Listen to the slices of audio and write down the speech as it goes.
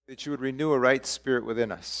that you would renew a right spirit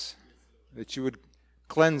within us, that you would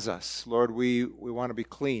cleanse us. Lord, we want to be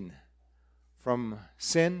clean from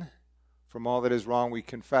sin, from all that is wrong. We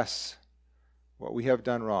confess what we have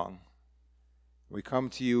done wrong. We come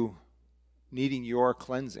to you needing your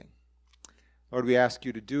cleansing. Lord, we ask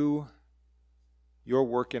you to do your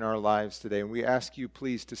work in our lives today, and we ask you,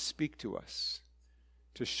 please, to speak to us,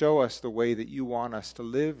 to show us the way that you want us to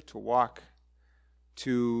live, to walk,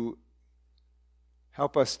 to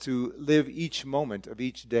help us to live each moment of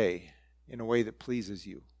each day in a way that pleases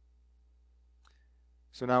you.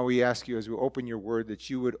 So now we ask you, as we open your word, that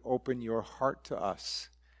you would open your heart to us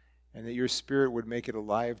and that your spirit would make it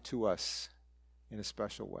alive to us in a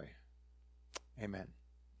special way. Amen.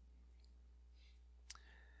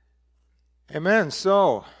 Amen.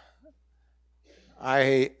 So,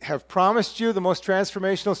 I have promised you the most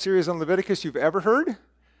transformational series on Leviticus you've ever heard,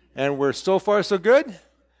 and we're so far so good.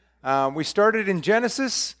 We started in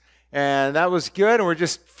Genesis, and that was good, and we're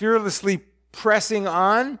just fearlessly pressing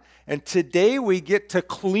on, and today we get to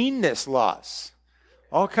cleanness laws.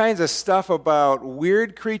 All kinds of stuff about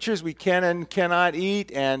weird creatures we can and cannot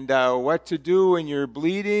eat, and what to do when you're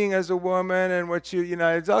bleeding as a woman, and what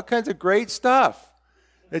it's all kinds of great stuff.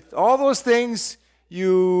 All those things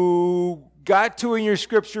you got to in your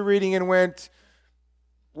scripture reading and went,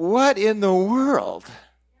 what in the world?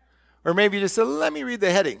 Or maybe you just said, let me read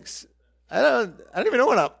the headings. I don't even know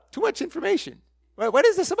what too much information. What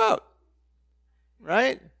is this about?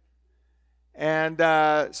 Right? And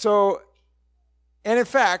and in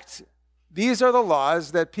fact, these are the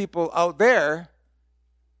laws that people out there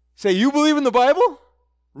say, you believe in the Bible?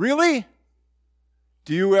 Really?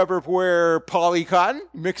 Do you ever wear poly cotton,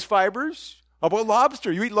 mixed fibers? How about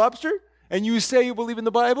lobster? You eat lobster? And you say you believe in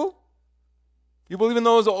the Bible? You believe in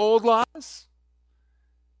those old laws?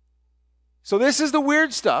 So this is the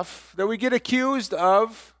weird stuff that we get accused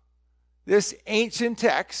of, this ancient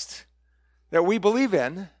text that we believe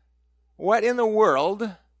in. What in the world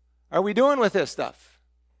are we doing with this stuff?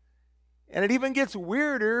 And it even gets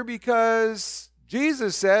weirder because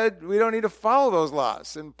Jesus said we don't need to follow those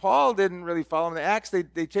laws. And Paul didn't really follow them. In the Acts,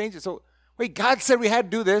 they changed it. So, wait, God said we had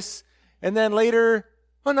to do this. And then later,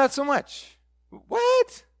 well, not so much.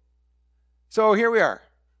 What? So here we are,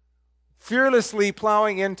 fearlessly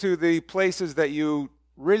plowing into the places that you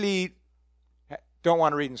really don't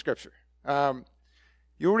want to read in Scripture.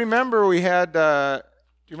 You'll remember we had, do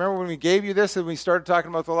you remember when we gave you this and we started talking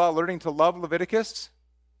about the law, learning to love Leviticus?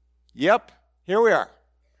 Yep, here we are.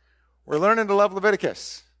 We're learning to love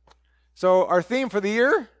Leviticus. So our theme for the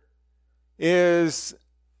year is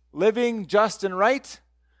living just and right,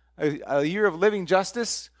 a year of living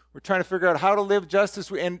justice. We're trying to figure out how to live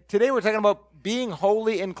justice. And today we're talking about being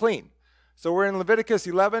holy and clean. So we're in Leviticus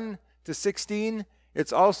 11 to 16.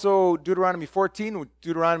 It's also Deuteronomy 14.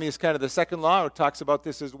 Deuteronomy is kind of the second law. It talks about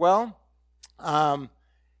this as well.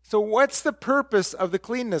 So what's the purpose of the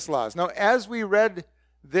cleanness laws? Now, as we read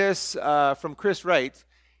this from Chris Wright,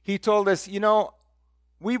 he told us,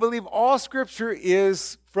 we believe all Scripture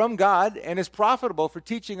is from God and is profitable for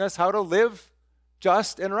teaching us how to live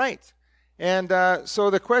just and right. And so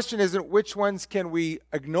the question isn't which ones can we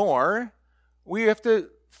ignore. We have to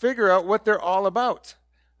figure out what they're all about.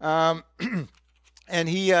 And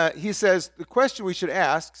he says the question we should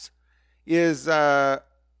ask is the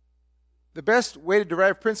best way to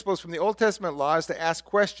derive principles from the Old Testament law is to ask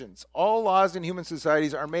questions. All laws in human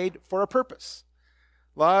societies are made for a purpose.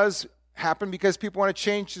 Laws happen because people want to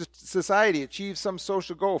change society, achieve some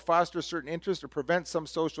social goal, foster a certain interest, or prevent some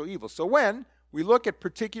social evil. So when we look at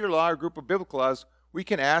particular law or group of biblical laws, we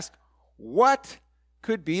can ask, what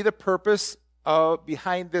could be the purpose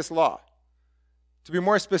behind this law? To be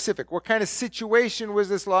more specific, what kind of situation was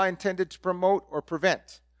this law intended to promote or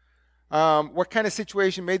prevent? What kind of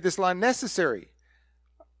situation made this law necessary?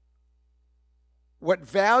 What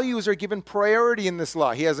values are given priority in this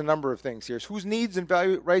law? He has a number of things here. Whose needs and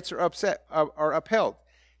rights are upheld?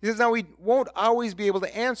 He says, now we won't always be able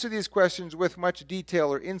to answer these questions with much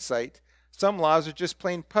detail or insight. Some laws are just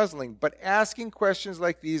plain puzzling, but asking questions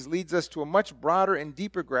like these leads us to a much broader and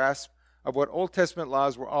deeper grasp of what Old Testament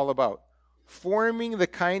laws were all about, forming the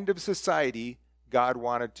kind of society God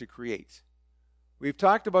wanted to create. We've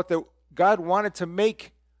talked about that God wanted to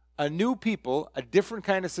make a new people, a different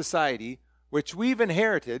kind of society, which we've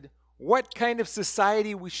inherited. What kind of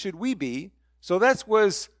society should we be? So that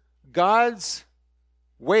was God's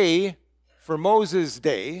way for Moses'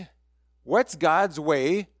 day. What's God's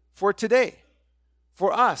way for today,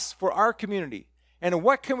 for us, for our community? And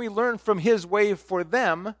what can we learn from his way for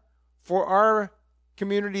them, for our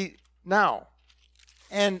community now?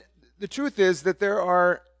 And the truth is that there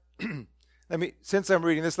are since I'm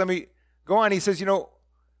reading this, let me go on. He says,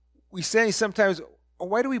 we say sometimes,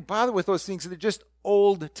 why do we bother with those things? They're just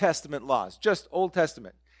Old Testament laws, just Old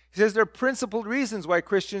Testament. He says there are principled reasons why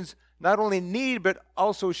Christians not only need but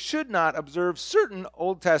also should not observe certain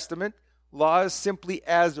Old Testament laws simply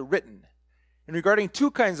as written. And regarding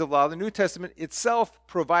two kinds of law, the New Testament itself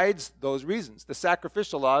provides those reasons. The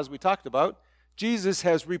sacrificial laws we talked about, Jesus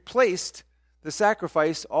has replaced the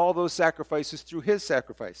sacrifice, all those sacrifices through his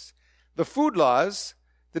sacrifice. The food laws,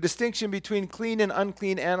 the distinction between clean and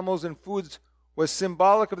unclean animals and foods was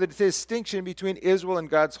symbolic of the distinction between Israel and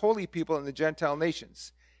God's holy people and the Gentile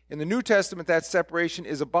nations. In the New Testament, that separation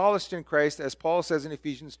is abolished in Christ, as Paul says in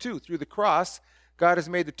Ephesians 2. Through the cross, God has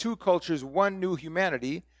made the two cultures one new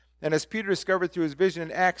humanity. And as Peter discovered through his vision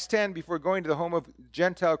in Acts 10, before going to the home of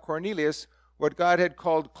Gentile Cornelius, what God had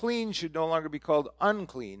called clean should no longer be called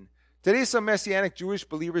unclean. Today, some Messianic Jewish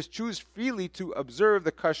believers choose freely to observe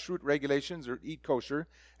the kashrut regulations, or eat kosher,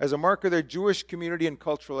 as a mark of their Jewish community and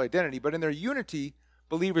cultural identity. But in their unity,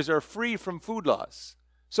 believers are free from food laws.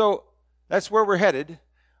 So that's where we're headed.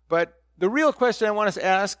 But the real question I want us to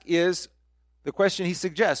ask is the question he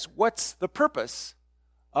suggests. What's the purpose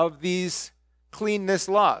of these cleanness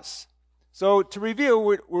laws? So to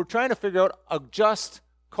review, we're trying to figure out a just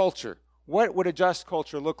culture. What would a just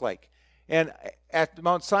culture look like? And at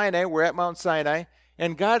Mount Sinai, we're at Mount Sinai,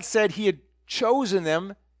 and God said he had chosen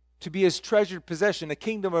them to be his treasured possession, a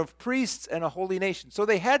kingdom of priests and a holy nation. So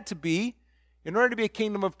they had to be, in order to be a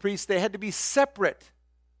kingdom of priests, they had to be separate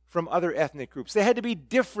from other ethnic groups. They had to be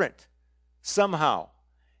different somehow.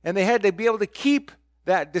 And they had to be able to keep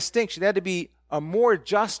that distinction. They had to be a more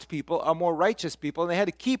just people, a more righteous people, and they had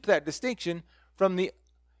to keep that distinction from the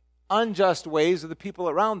unjust ways of the people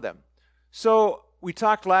around them. So we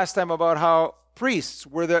talked last time about how priests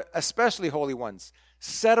were the especially holy ones,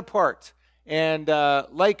 set apart, and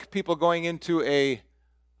like people going into a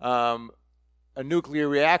nuclear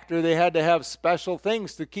reactor, they had to have special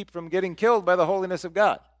things to keep from getting killed by the holiness of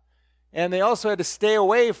God. And they also had to stay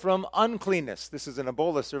away from uncleanness. This is an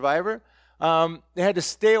Ebola survivor. They had to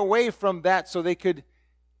stay away from that so they could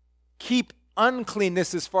keep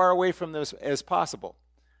uncleanness as far away from them as possible.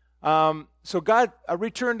 So God, a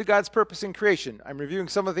return to God's purpose in creation. I'm reviewing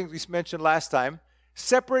some of the things we mentioned last time.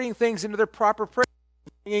 Separating things into their proper place,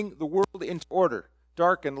 bringing the world into order.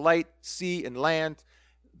 Dark and light, sea and land,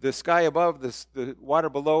 the sky above, the water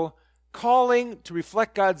below. Calling to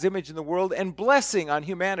reflect God's image in the world, and blessing on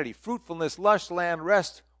humanity. Fruitfulness, lush land,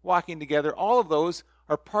 rest, walking together. All of those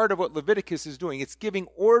are part of what Leviticus is doing. It's giving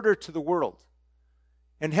order to the world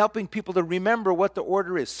and helping people to remember what the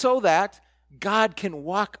order is so that God can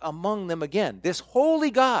walk among them again. This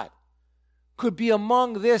holy God could be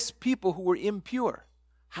among this people who were impure.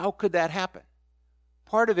 How could that happen?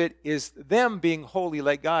 Part of it is them being holy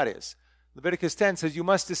like God is. Leviticus 10 says, you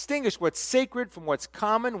must distinguish what's sacred from what's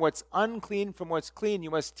common, what's unclean from what's clean.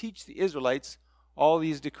 You must teach the Israelites all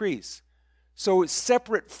these decrees. So it's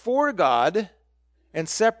separate for God and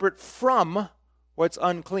separate from what's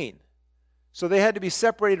unclean. So they had to be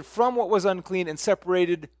separated from what was unclean and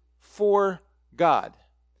separated for God.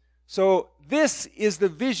 So this is the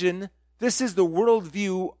vision, this is the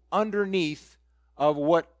worldview underneath of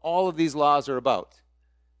what all of these laws are about.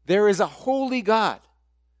 There is a holy God,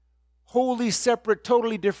 holy, separate,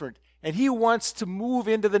 totally different, and he wants to move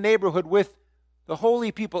into the neighborhood with the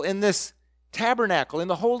holy people in this tabernacle, in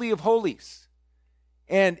the Holy of Holies.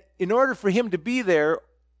 And in order for him to be there,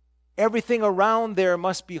 everything around there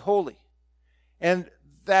must be holy. And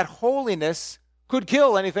that holiness could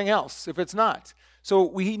kill anything else if it's not. So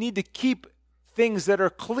we need to keep things that are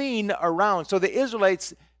clean around. So the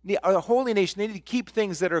Israelites, the holy nation, they need to keep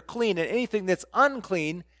things that are clean, and anything that's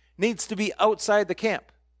unclean needs to be outside the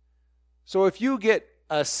camp. So if you get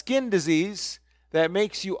a skin disease that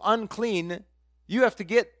makes you unclean, you have to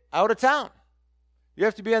get out of town. You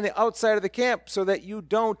have to be on the outside of the camp so that you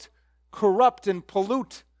don't corrupt and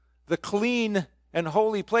pollute the clean and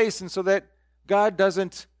holy place, and so that God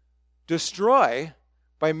doesn't destroy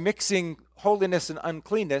by mixing holiness and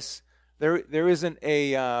uncleanness. There isn't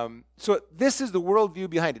a... So this is the worldview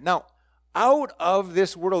behind it. Now, out of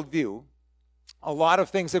this worldview, a lot of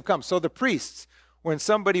things have come. So the priests, when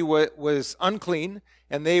somebody was unclean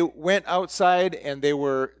and they went outside and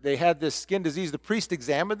they had this skin disease, the priest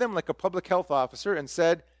examined them like a public health officer and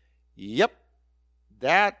said, yep,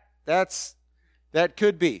 that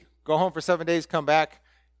could be. Go home for 7 days, come back.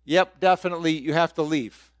 Yep, definitely, you have to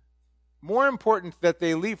leave. More important that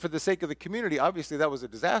they leave for the sake of the community. Obviously, that was a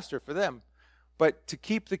disaster for them. But to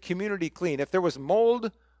keep the community clean. If there was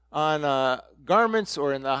mold on garments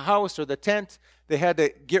or in the house or the tent, they had to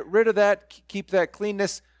get rid of that, keep that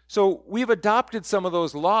cleanness. So we've adopted some of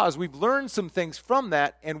those laws. We've learned some things from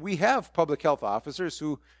that, and we have public health officers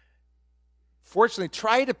who fortunately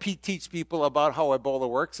try to teach people about how Ebola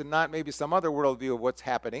works and not maybe some other worldview of what's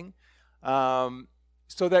happening,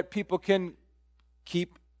 so that people can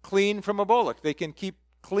keep clean from Ebola. They can keep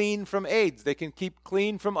clean from AIDS. They can keep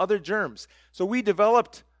clean from other germs. So we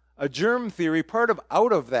developed a germ theory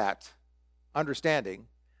out of that understanding.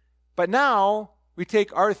 But now we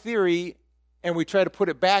take our theory and we try to put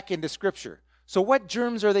it back into Scripture. So what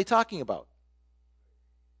germs are they talking about?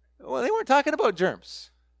 Well, they weren't talking about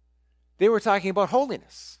germs. They were talking about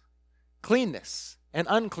holiness, cleanness, and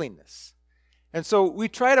uncleanness. And so we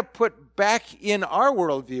try to put back in our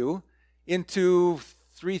worldview into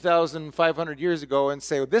 3,500 years ago and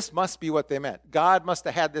say, well, this must be what they meant. God must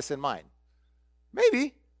have had this in mind.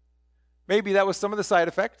 Maybe. Maybe that was some of the side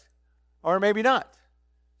effect, or maybe not.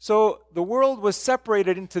 So the world was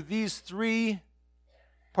separated into these three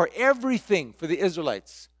parts. Everything for the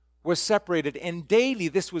Israelites was separated, and daily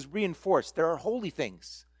this was reinforced. There are holy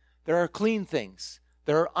things. There are clean things.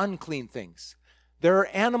 There are unclean things. There are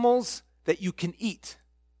animals that you can eat.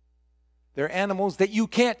 There are animals that you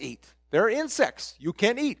can't eat. There are insects you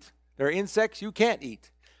can eat. There are insects you can't eat.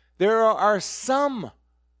 There are some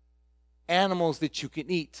animals that you can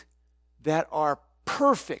eat that are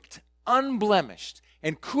perfect, unblemished,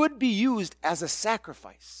 and could be used as a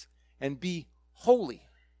sacrifice and be holy.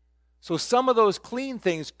 So some of those clean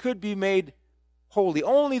things could be made holy.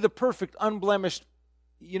 Only the perfect, unblemished,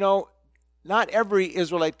 not every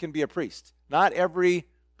Israelite can be a priest. Not every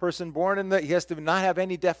person born in he has to not have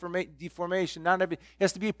any deformation. He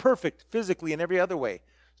has to be perfect physically and every other way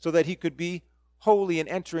so that he could be holy and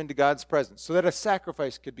enter into God's presence, so that a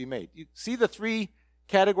sacrifice could be made. You see the three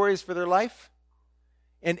categories for their life?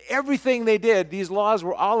 And everything they did, these laws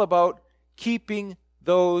were all about keeping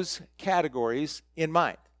those categories in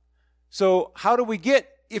mind. So how do we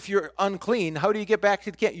if you're unclean, how do you get back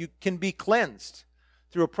to the camp? You can be cleansed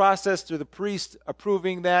through a process, through the priest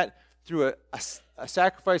approving that, through a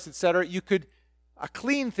sacrifice, etc. A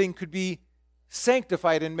clean thing could be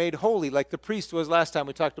sanctified and made holy, like the priest was last time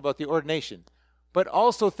we talked about the ordination. But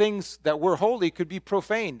also things that were holy could be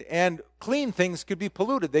profaned, and clean things could be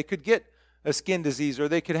polluted. They could get a skin disease, or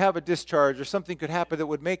they could have a discharge, or something could happen that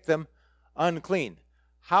would make them unclean.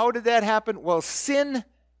 How did that happen? Well, sin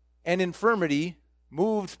and infirmity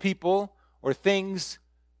moved people or things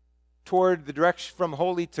toward the direction from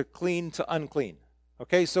holy to clean to unclean.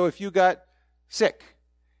 Okay, so if you got sick,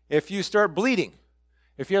 if you start bleeding,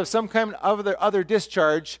 if you have some kind of other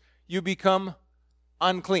discharge, you become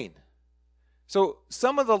unclean. So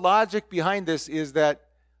some of the logic behind this is that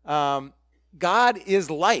God is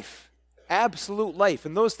life, absolute life,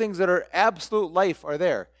 and those things that are absolute life are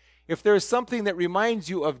there. If there's something that reminds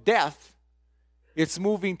you of death, it's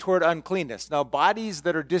moving toward uncleanness. Now, bodies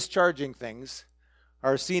that are discharging things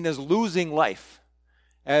are seen as losing life,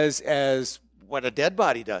 as what a dead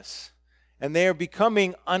body does. And they are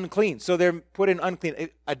becoming unclean. So they're put in unclean.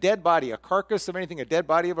 A dead body, a carcass of anything, a dead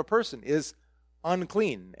body of a person is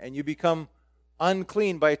unclean. And you become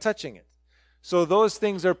unclean by touching it. So those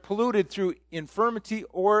things are polluted through infirmity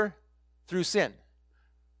or through sin.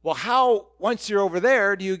 Well, how, once you're over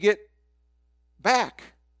there, do you get back?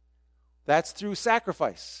 That's through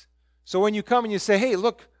sacrifice. So when you come and you say, hey,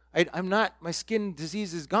 look, my skin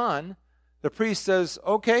disease is gone, the priest says,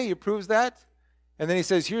 okay, he proves that. And then he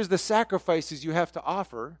says, here's the sacrifices you have to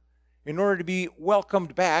offer in order to be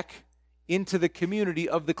welcomed back into the community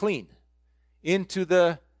of the clean, into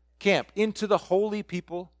the camp, into the holy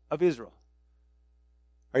people of Israel.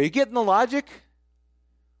 Are you getting the logic?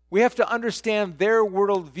 We have to understand their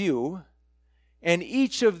worldview, and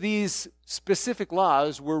each of these specific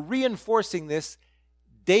laws were reinforcing this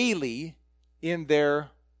daily in their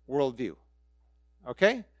worldview.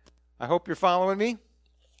 Okay? I hope you're following me.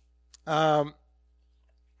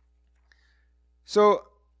 So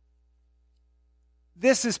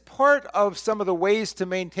this is part of some of the ways to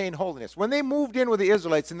maintain holiness. When they moved in with the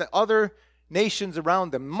Israelites and the other nations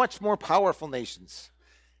around them, much more powerful nations,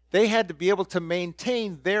 they had to be able to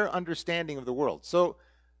maintain their understanding of the world. So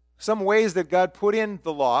some ways that God put in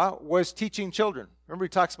the law was teaching children. Remember he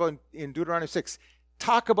talks about in Deuteronomy 6,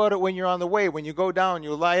 talk about it when you're on the way. When you go down,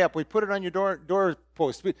 you lie up. We put it on your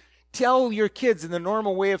doorpost. Tell your kids in the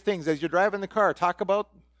normal way of things. As you're driving the car, talk about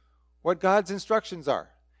what God's instructions are.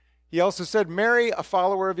 He also said, marry a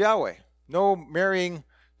follower of Yahweh. Don't marry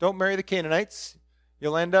the Canaanites.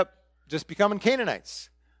 You'll end up just becoming Canaanites.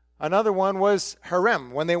 Another one was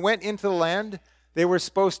harem. When they went into the land, they were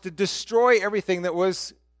supposed to destroy everything that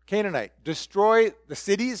was Canaanite. Destroy the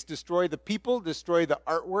cities, destroy the people, destroy the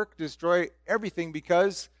artwork, destroy everything,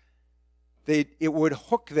 because it would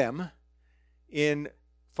hook them in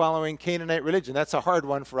following Canaanite religion. That's a hard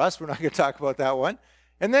one for us. We're not going to talk about that one.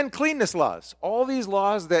 And then cleanness laws. All these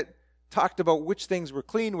laws that talked about which things were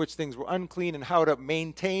clean, which things were unclean, and how to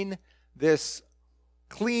maintain this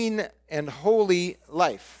clean and holy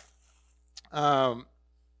life. So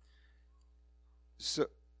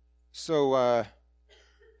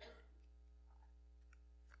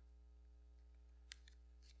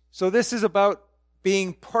this is about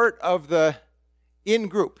being part of the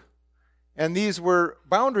in-group. And these were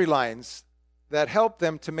boundary lines that helped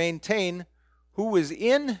them to maintain who was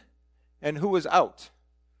in and who was out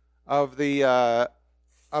of the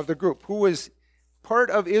group. Who was part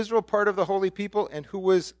of Israel, part of the holy people, and who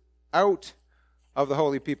was out of the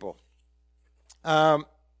holy people. Now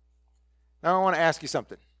I want to ask you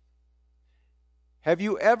something. Have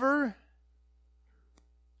you ever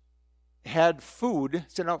had food?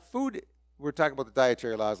 So now food, we're talking about the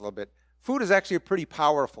dietary laws a little bit. Food is actually a pretty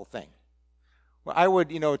powerful thing. Well, I would,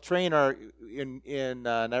 train in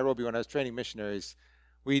Nairobi when I was training missionaries.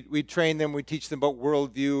 We'd train them, we'd teach them about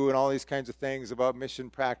worldview and all these kinds of things, about mission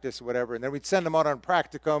practice, whatever. And then we'd send them out on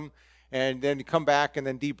practicum, and then come back and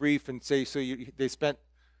then debrief and say, they spent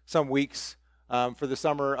some weeks for the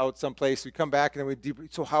summer out someplace. We'd come back and then we'd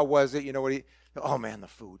debrief. So how was it? Oh man, the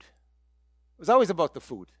food. It was always about the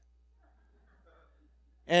food.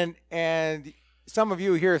 And some of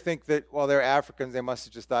you here think that, well, they're Africans, they must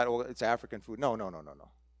have just thought, well, it's African food. No.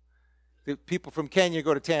 The people from Kenya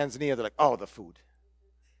go to Tanzania, they're like, oh, the food.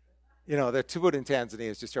 The food in Tanzania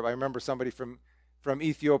is just terrible. I remember somebody from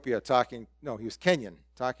Ethiopia he was Kenyan,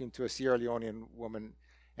 talking to a Sierra Leonean woman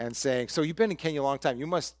and saying, so you've been in Kenya a long time. You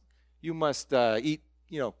must eat,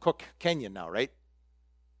 cook Kenyan now, right?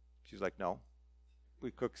 She was like, no. We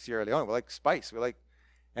cook Sierra Leone. We like spice.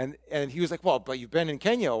 And he was like, well, but you've been in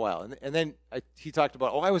Kenya a while. And then he talked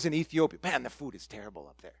about, I was in Ethiopia. Man, the food is terrible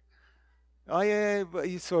up there. Oh, yeah.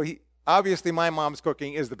 So obviously my mom's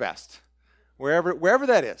cooking is the best, wherever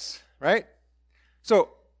that is, right? So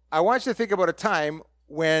I want you to think about a time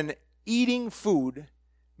when eating food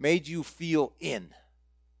made you feel in,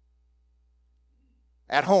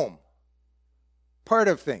 at home, part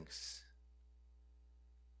of things.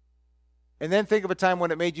 And then think of a time when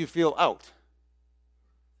it made you feel out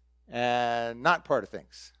and not part of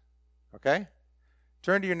things. Okay?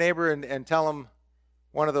 Turn to your neighbor and tell him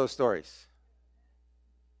one of those stories.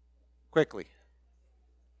 Quickly.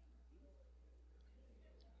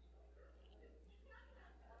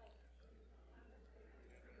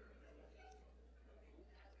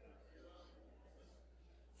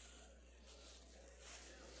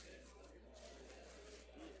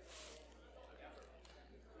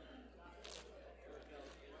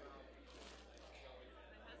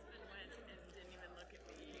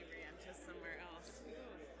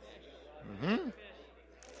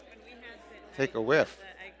 Take a whiff.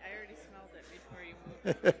 I already smelled it before you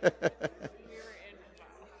moved.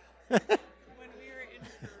 When we were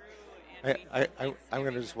in Peru. I'm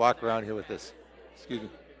going to just walk around here with this. Excuse me.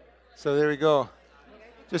 So there we go.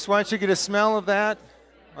 Just why don't you get a smell of that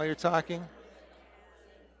while you're talking?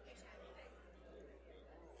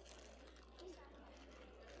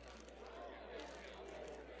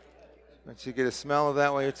 Why don't you get a smell of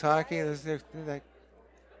that while you're talking? There's that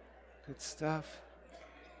good stuff.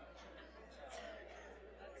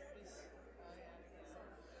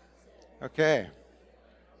 Okay.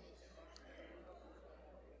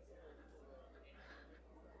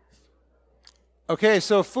 Okay,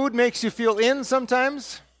 so food makes you feel in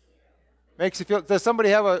sometimes. Makes you feel. Does somebody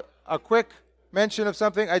have a quick mention of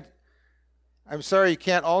something? I'm sorry you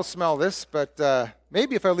can't all smell this, but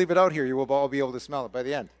maybe if I leave it out here, you will all be able to smell it by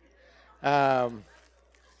the end.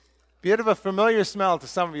 Bit of a familiar smell to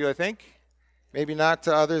some of you, I think. Maybe not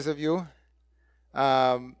to others of you.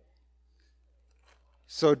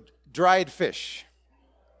 So dried fish.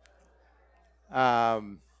 How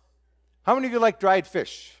many of you like dried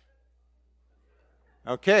fish?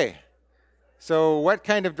 Okay. So what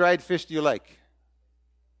kind of dried fish do you like?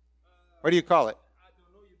 What do you call it? I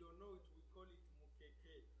don't know. You don't know it.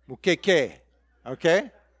 We call it mukeke. Okay.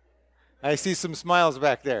 I see some smiles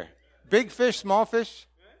back there. Big fish, small fish?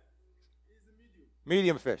 It's a medium.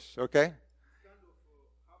 Medium fish. Okay. Kind of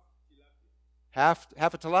half tilapia.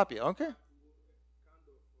 Half a tilapia. Okay. Kind of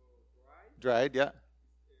Dried, yeah. And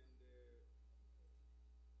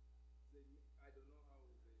I don't know how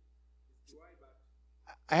it's dry, but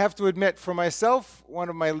I have to admit, for myself, one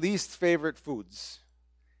of my least favorite foods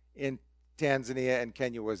in Tanzania and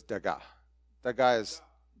Kenya was dagaa. Dagaa is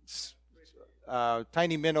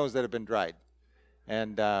tiny minnows that have been dried.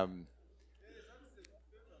 And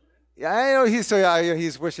Yeah, I know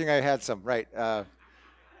he's wishing I had some, right.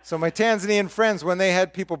 So my Tanzanian friends, when they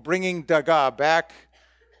had people bringing dagaa back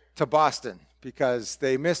to Boston because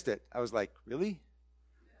they missed it, I was like, really?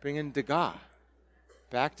 Bringing dagaa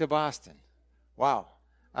back to Boston? Wow.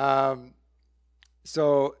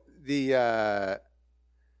 So I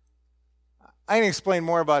can explain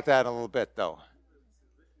more about that in a little bit, though.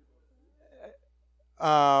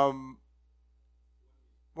 1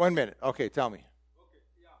 minute. Okay, tell me. Okay,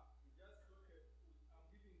 yeah. We just look at food.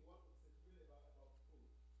 I'm giving one of the feeling about food.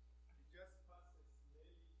 We just pass a smelly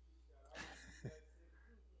fish around.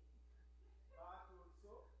 But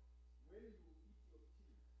also, when you eat your cheese,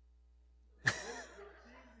 when your cheese is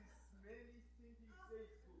smelly, stinky, say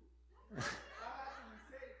it's good. We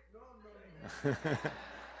say, no.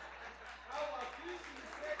 Our fish is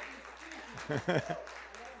say it's stinky.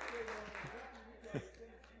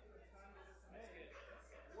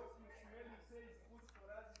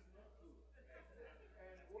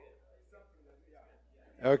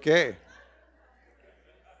 Okay.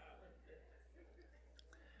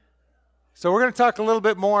 So we're going to talk a little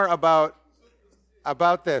bit more about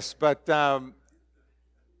this, but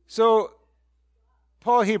so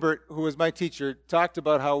Paul Hebert, who was my teacher, talked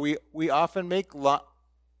about how we often make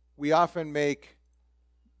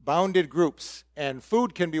bounded groups, and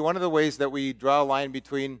food can be one of the ways that we draw a line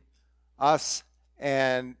between us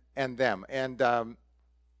and them. And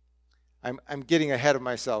I'm getting ahead of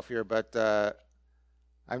myself here, but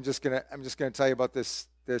I'm just gonna tell you about this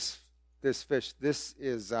fish. This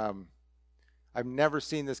is I've never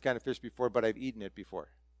seen this kind of fish before, but I've eaten it before.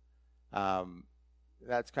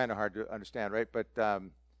 That's kind of hard to understand, right? But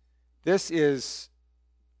this is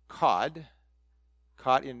cod,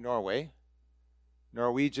 caught in Norway,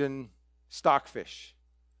 Norwegian stockfish.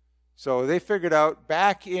 So they figured out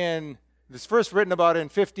back in, this first written about in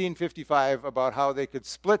 1555, about how they could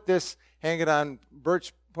split this, hang it on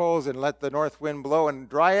birch poles and let the north wind blow and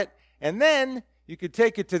dry it. And then you could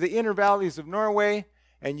take it to the inner valleys of Norway,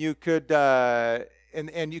 and you could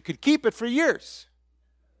and you could keep it for years,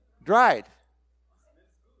 dried.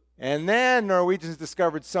 And then Norwegians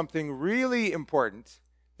discovered something really important.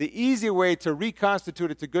 The easy way to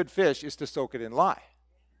reconstitute it to good fish is to soak it in lye.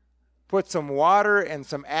 Put some water and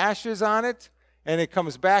some ashes on it, and it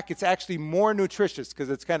comes back. It's actually more nutritious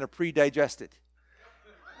because it's kind of pre-digested.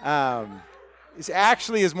 It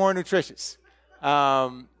actually is more nutritious.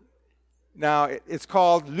 Now, it's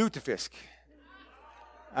called lutefisk.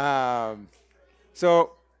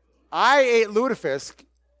 So I ate lutefisk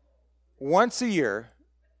once a year,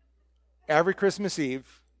 every Christmas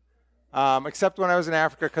Eve, except when I was in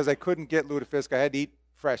Africa because I couldn't get lutefisk. I had to eat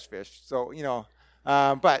fresh fish. So,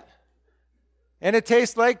 and it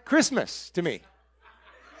tastes like Christmas to me.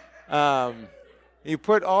 You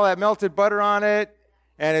put all that melted butter on it,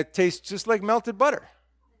 and it tastes just like melted butter.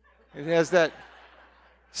 It has that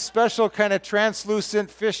special kind of translucent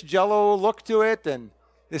fish jello look to it and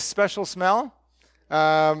this special smell.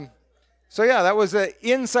 So yeah, that was an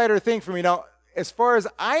insider thing for me. Now, as far as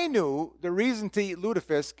I knew, the reason to eat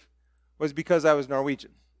lutefisk was because I was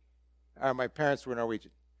Norwegian. My parents were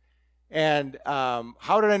Norwegian. And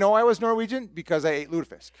how did I know I was Norwegian? Because I ate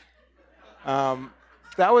lutefisk.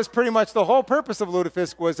 That was pretty much the whole purpose of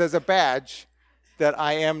lutefisk, was as a badge that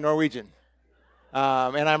I am Norwegian.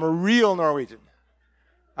 And I'm a real Norwegian.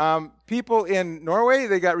 People in Norway,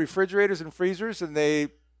 they got refrigerators and freezers, and they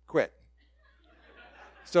quit.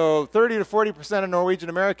 So 30 to 40% of Norwegian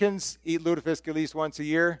Americans eat lutefisk at least once a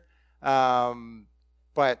year.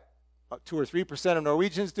 But 2 or 3% of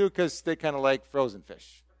Norwegians do because they kind of like frozen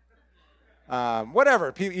fish.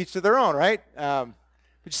 Whatever, each to their own, right? But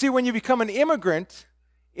you see, when you become an immigrant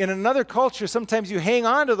in another culture, sometimes you hang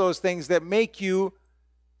on to those things that make you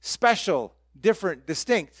special, different,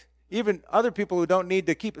 distinct. Even other people who don't need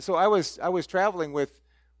to keep it. So I was traveling with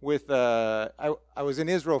I was in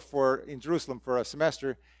in Jerusalem for a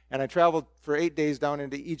semester, and I traveled for 8 days down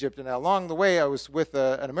into Egypt. And along the way, I was with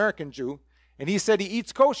an American Jew, and he said he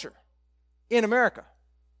eats kosher in America.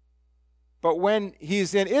 But when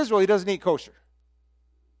he's in Israel, he doesn't eat kosher.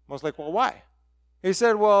 I was like, well, why? He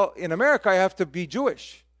said, well, in America, I have to be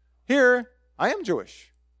Jewish. Here, I am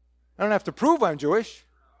Jewish. I don't have to prove I'm Jewish.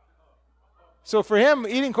 So for him,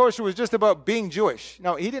 eating kosher was just about being Jewish.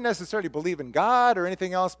 Now, he didn't necessarily believe in God or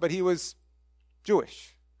anything else, but he was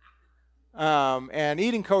Jewish. And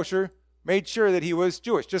eating kosher made sure that he was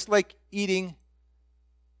Jewish. Just like eating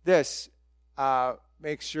this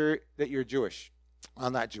makes sure that you're Jewish.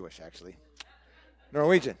 Well, not Jewish, actually.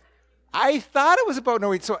 Norwegian. I thought it was about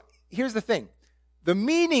Norwegian. So here's the thing. The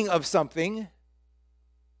meaning of something,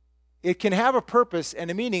 it can have a purpose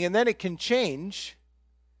and a meaning, and then it can change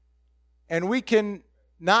And we can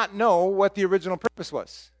not know what the original purpose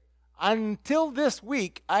was. Until this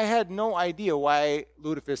week, I had no idea why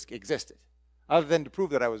lutefisk existed, other than to prove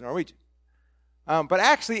that I was Norwegian. But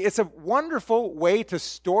actually, it's a wonderful way to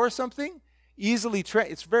store something.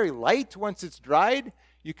 It's very light once it's dried.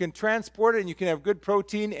 You can transport it and you can have good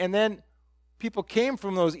protein. And then people came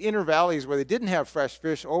from those inner valleys where they didn't have fresh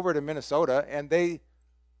fish over to Minnesota, and they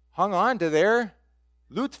hung on to their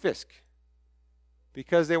lutefisk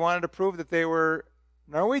because they wanted to prove that they were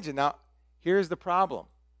Norwegian. Now, here's the problem.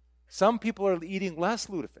 Some people are eating less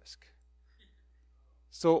lutefisk.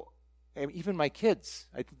 So, and even my kids,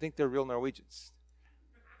 I think they're real Norwegians.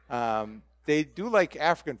 They do like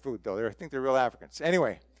African food, though. I think they're real Africans.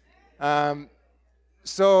 Anyway,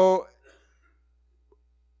 so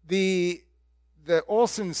the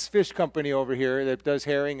Olson's Fish Company over here that does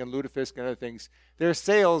herring and lutefisk and other things, their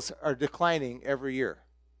sales are declining every year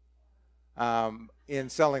in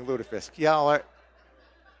selling lutefisk. Yeah,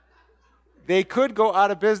 they could go out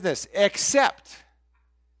of business, except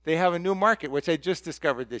they have a new market, which I just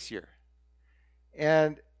discovered this year.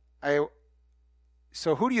 And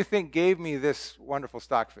so who do you think gave me this wonderful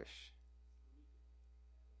stockfish?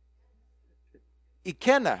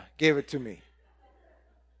 Ikenna gave it to me,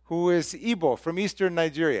 who is Igbo from eastern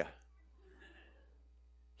Nigeria.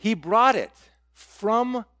 He brought it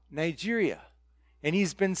from Nigeria, and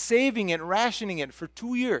he's been saving it, rationing it for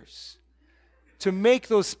 2 years to make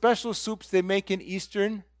those special soups they make in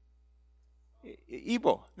eastern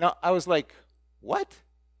Igbo. Now, I was like, what?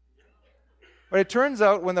 But it turns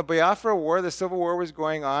out when the Biafra War, the Civil War was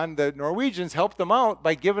going on, the Norwegians helped them out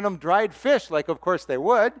by giving them dried fish, like of course they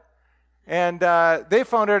would. And they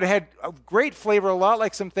found out it had a great flavor, a lot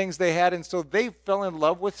like some things they had, and so they fell in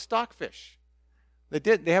love with stockfish.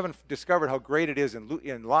 They haven't discovered how great it is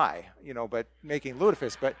in lye, but making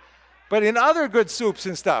lutefisk. But in other good soups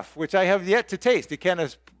and stuff, which I have yet to taste, he kind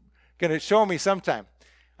of going to show me sometime.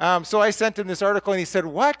 So I sent him this article, and he said,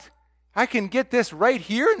 what? I can get this right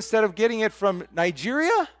here instead of getting it from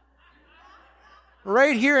Nigeria?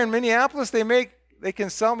 Right here in Minneapolis, they can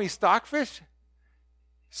sell me stockfish?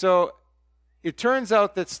 So it turns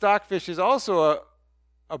out that stockfish is also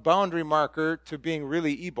a boundary marker to being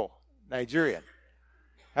really Igbo, Nigerian,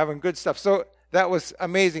 having good stuff. So that was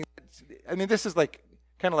amazing. I mean, this is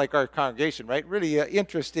kind of like our congregation, right? Really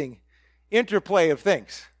interesting interplay of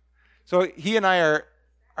things. So he and I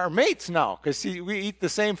are mates now because we eat the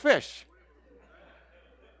same fish.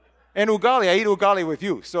 And ugali, I eat ugali with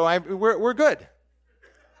you, so we're good.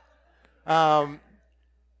 So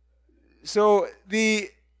these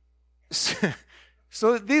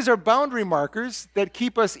are boundary markers that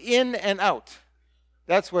keep us in and out.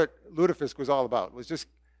 That's what lutefisk was all about. Was just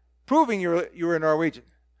proving you were a Norwegian.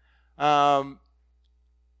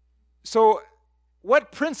 So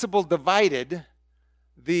what principle divided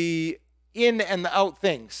the in and the out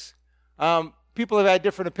things? People have had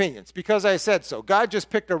different opinions. Because I said so. God just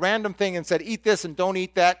picked a random thing and said, eat this and don't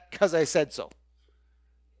eat that because I said so.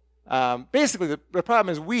 Basically, the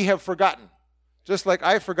problem is we have forgotten. Just like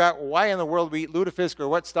I forgot why in the world we eat lutefisk or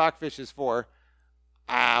what stockfish is for.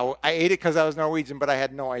 I ate it because I was Norwegian, but I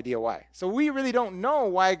had no idea why. So we really don't know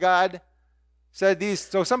why God said these.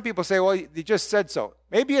 So some people say, well, he just said so.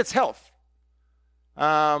 Maybe it's health.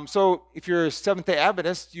 So if you're a Seventh-day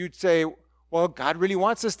Adventist, you'd say, well, God really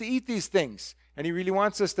wants us to eat these things. And he really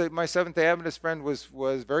wants us to, my Seventh-day Adventist friend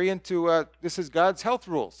was very into, this is God's health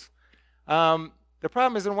rules. The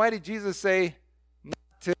problem is, then why did Jesus say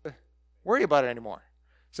not to worry about it anymore?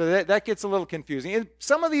 So that gets a little confusing. And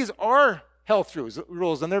some of these are health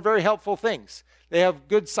rules, and they're very helpful things. They have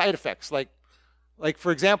good side effects, like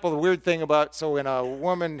for example, the weird thing about, so when a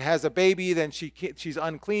woman has a baby, then she's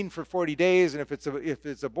unclean for 40 days, and if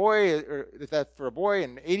it's a boy, or if that's for a boy,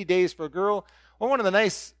 and 80 days for a girl. Well, one of the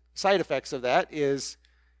nice side effects of that is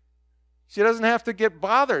she doesn't have to get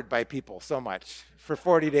bothered by people so much for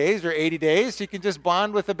 40 days or 80 days. She can just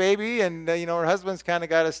bond with the baby, and her husband's kind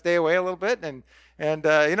of got to stay away a little bit, and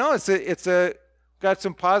it's got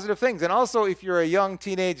some positive things. And also, if you're a young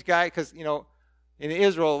teenage guy, because in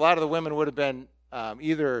Israel, a lot of the women would have been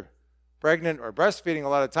either pregnant or breastfeeding a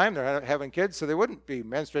lot of time. They're having kids, so they wouldn't be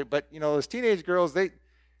menstruating. But, those teenage girls,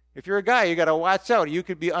 if you're a guy, you got to watch out. You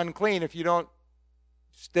could be unclean if you don't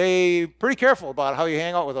stay pretty careful about how you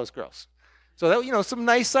hang out with those girls. So that, some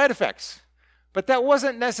nice side effects. But that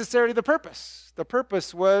wasn't necessarily the purpose. The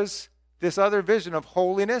purpose was this other vision of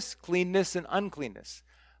holiness, cleanness, and uncleanness.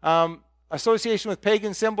 Association with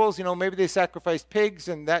pagan symbols, maybe they sacrificed pigs,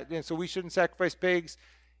 and so we shouldn't sacrifice pigs.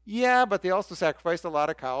 Yeah, but they also sacrificed a lot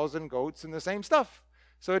of cows and goats and the same stuff.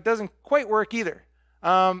 So it doesn't quite work either.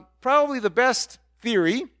 Probably the best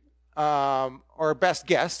theory or best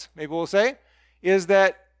guess, maybe we'll say, is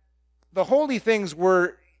that the holy things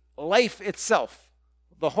were life itself.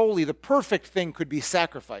 The holy, the perfect thing could be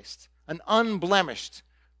sacrificed. An unblemished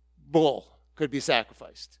bull could be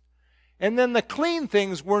sacrificed. And then the clean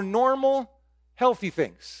things were normal, healthy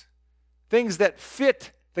things. Things that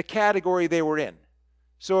fit the category they were in.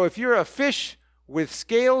 So if you're a fish with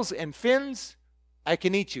scales and fins, I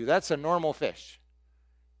can eat you. That's a normal fish.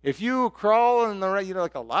 If you crawl in the,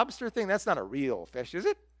 like a lobster thing, that's not a real fish, is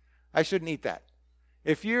it? I shouldn't eat that.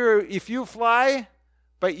 If you fly,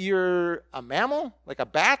 but you're a mammal, like a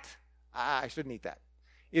bat, I shouldn't eat that.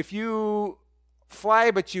 If you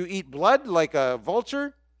fly, but you eat blood, like a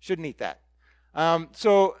vulture, shouldn't eat that.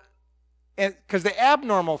 Because the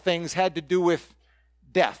abnormal things had to do with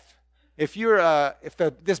death. If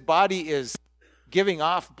this body is giving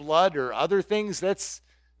off blood or other things, that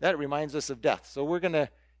reminds us of death. So we're going to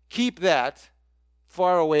keep that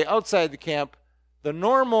far away outside the camp. The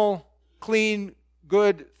normal, clean,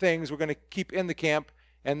 good things we're going to keep in the camp,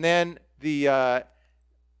 and then the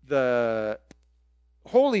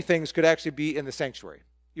holy things could actually be in the sanctuary.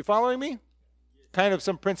 You following me? Kind of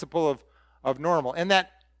some principle of normal. And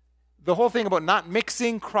that the whole thing about not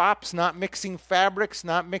mixing crops, not mixing fabrics,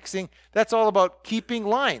 that's all about keeping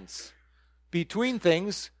lines between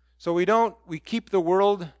things so we keep the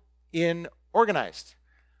world in organized.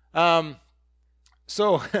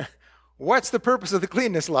 So what's the purpose of the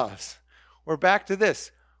cleanness laws? We're back to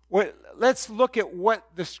this. Let's look at what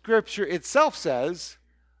the Scripture itself says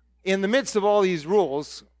in the midst of all these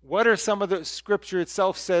rules. What are some of the Scripture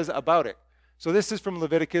itself says about it? So this is from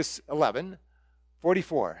Leviticus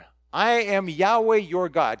 11:44. I am Yahweh your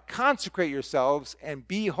God. Consecrate yourselves and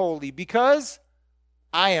be holy because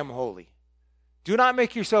I am holy. Do not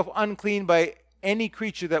make yourself unclean by any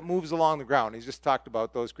creature that moves along the ground. He's just talked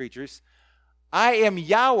about those creatures. I am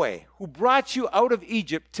Yahweh who brought you out of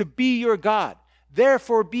Egypt to be your God.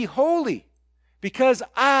 Therefore be holy because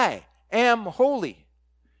I am holy.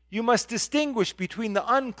 You must distinguish between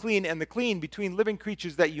the unclean and the clean, between living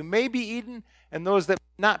creatures that you may be eaten and those that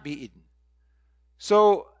may not be eaten.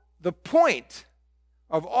 So the point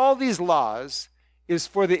of all these laws is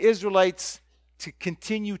for the Israelites to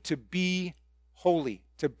continue to be holy,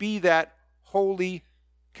 to be that holy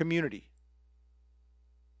community.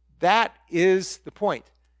 That is the point.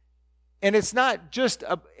 And it's not just,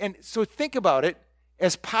 and so think about it,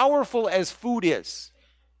 as powerful as food is,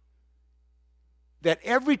 that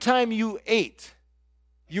every time you ate,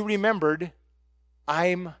 you remembered,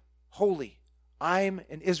 I'm holy. I'm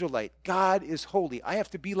an Israelite. God is holy. I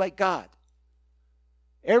have to be like God.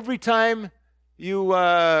 Every time you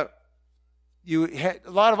had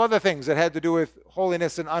a lot of other things that had to do with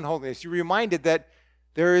holiness and unholiness, you're reminded that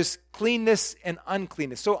there is cleanness and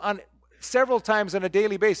uncleanness. So on several times on a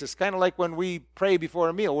daily basis, kind of like when we pray before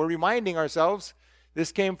a meal, we're reminding ourselves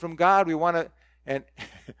this came from God. We want to, and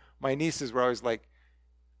my nieces were always like,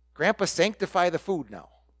 Grandpa, sanctify the food now,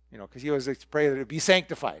 because he always pray that it be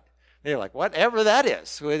sanctified. They're like, whatever that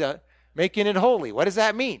is, making it holy. What does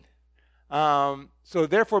that mean? So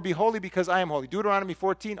therefore be holy because I am holy. Deuteronomy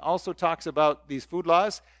 14 also talks about these food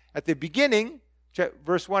laws. At the beginning,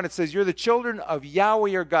 verse 1, it says, you're the children of Yahweh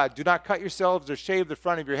your God. Do not cut yourselves or shave the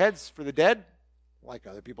front of your heads for the dead, like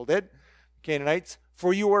other people did, Canaanites.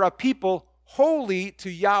 For you are a people holy to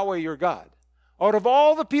Yahweh your God. Out of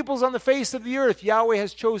all the peoples on the face of the earth, Yahweh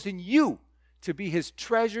has chosen you to be his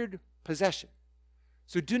treasured possession.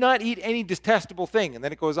 So do not eat any detestable thing. And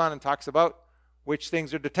then it goes on and talks about which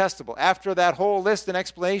things are detestable. After that whole list and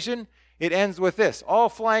explanation, it ends with this. All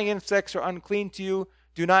flying insects are unclean to you.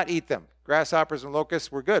 Do not eat them. Grasshoppers and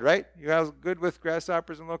locusts, we're good, right? You guys good with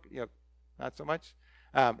grasshoppers and locusts? Not so much.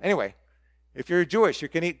 Anyway, if you're Jewish, you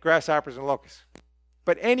can eat grasshoppers and locusts.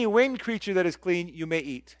 But any winged creature that is clean, you may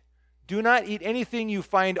eat. Do not eat anything you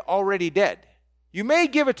find already dead. You may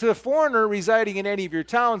give it to the foreigner residing in any of your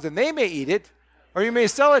towns, and they may eat it, or you may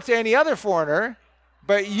sell it to any other foreigner,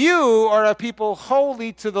 but you are a people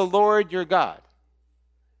holy to the Lord your God.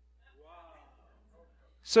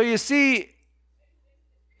 So you see,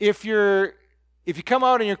 if you come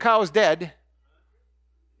out and your cow is dead,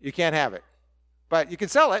 you can't have it. But you can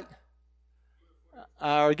sell it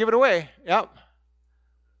or give it away. Yep.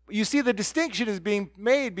 You see, the distinction is being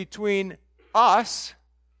made between us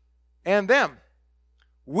and them.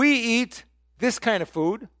 We eat this kind of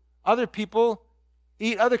food. Other people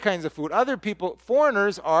eat other kinds of food. Other people,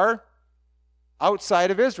 foreigners, are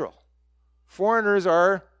outside of Israel. Foreigners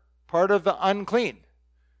are part of the unclean.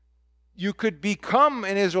 You could become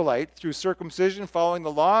an Israelite through circumcision, following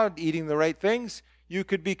the law, eating the right things. You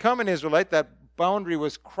could become an Israelite. That boundary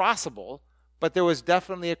was crossable, but there was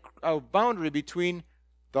definitely a boundary between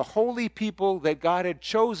the holy people that God had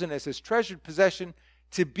chosen as his treasured possession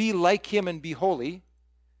to be like him and be holy,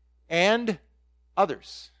 and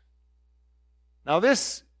others. Now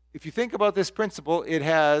this, if you think about this principle, it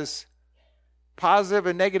has positive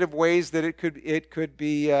and negative ways that it could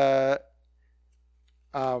be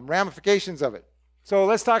ramifications of it. So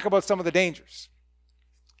let's talk about some of the dangers.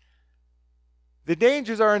 The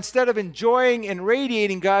dangers are, instead of enjoying and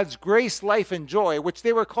radiating God's grace, life, and joy, which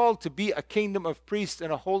they were called to be a kingdom of priests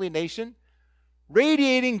and a holy nation,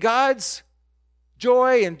 radiating God's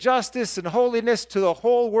joy and justice and holiness to the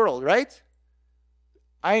whole world, right?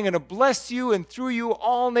 I am going to bless you, and through you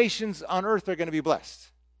all nations on earth are going to be blessed.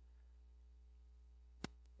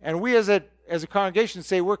 And we as a congregation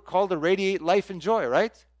say we're called to radiate life and joy,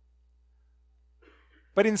 right?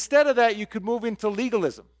 But instead of that, you could move into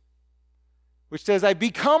legalism, which says I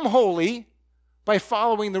become holy by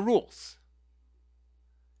following the rules.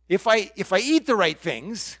 If I eat the right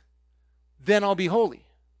things, then I'll be holy.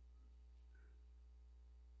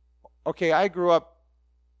 Okay, I grew up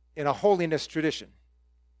in a holiness tradition,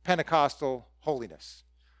 Pentecostal holiness.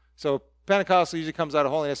 So Pentecostal usually comes out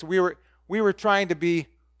of holiness. We were trying to be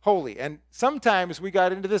holy, and sometimes we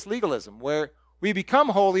got into this legalism where we become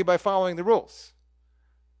holy by following the rules.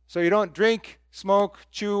 So you don't drink, smoke,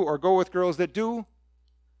 chew, or go with girls that do.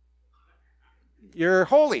 You're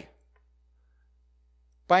holy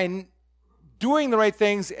by doing the right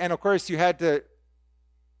things. And of course you had to,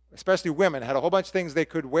 especially women, had a whole bunch of things they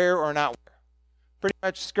could wear or not wear. Pretty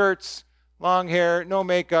much skirts, long hair, no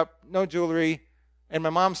makeup, no jewelry. And my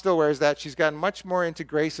mom still wears that. She's gotten much more into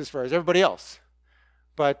grace as far as everybody else.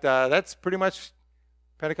 But that's pretty much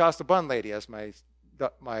Pentecostal bun lady, as my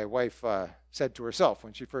wife said to herself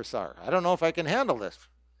when she first saw her. I don't know if I can handle this.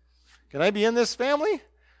 Can I be in this family?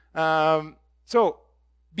 So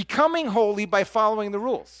becoming holy by following the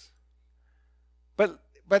rules.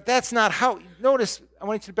 But that's not how. Notice, I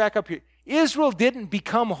want you to back up here. Israel didn't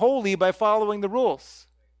become holy by following the rules.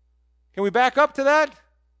 Can we back up to that?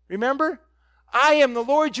 Remember? I am the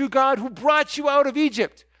Lord your God who brought you out of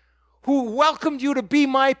Egypt, who welcomed you to be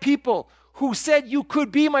my people, who said you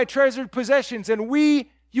could be my treasured possessions, and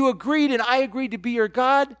you agreed and I agreed to be your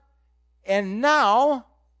God. And now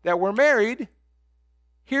that we're married,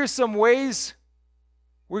 here's some ways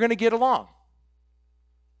we're going to get along.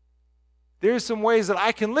 There's some ways that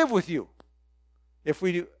I can live with you if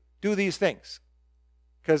we do these things.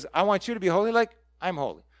 Because I want you to be holy like I'm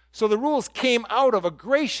holy. So the rules came out of a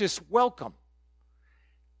gracious welcome.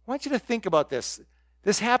 I want you to think about this.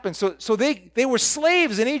 This happened. So they were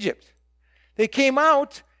slaves in Egypt. They came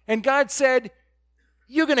out, and God said,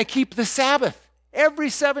 you're going to keep the Sabbath. Every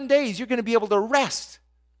 7 days, you're going to be able to rest.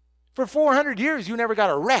 For 400 years, you never got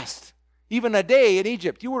a rest. Even a day in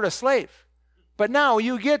Egypt, you were a slave. But now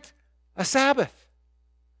you get a Sabbath.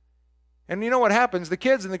 And you know what happens? The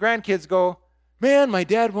kids and the grandkids go, man, my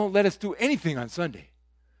dad won't let us do anything on Sunday.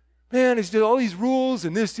 Man, it's just all these rules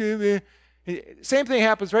and this. Same thing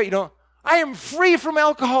happens, right? I am free from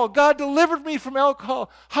alcohol. God delivered me from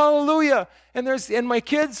alcohol. Hallelujah. And my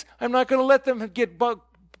kids, I'm not going to let them get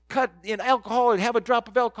cut in alcohol and have a drop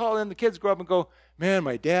of alcohol. And the kids grow up and go, man,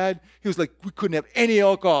 my dad, he was like, we couldn't have any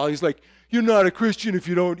alcohol. He's like, you're not a Christian if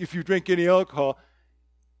you drink any alcohol.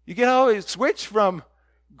 You get how it switched from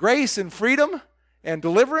grace and freedom and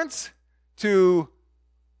deliverance to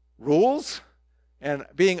rules and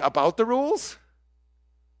being about the rules?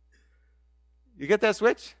 You get that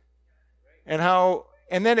switch?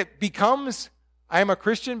 And then it becomes, I'm a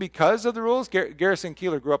Christian because of the rules. Garrison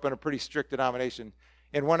Keillor grew up in a pretty strict denomination.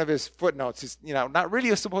 In one of his footnotes, he's, not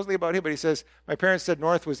really supposedly about him, but he says, my parents said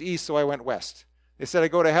north was east, so I went west. They said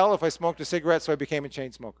I'd go to hell if I smoked a cigarette, so I became a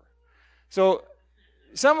chain smoker. So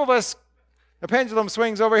some of us, the pendulum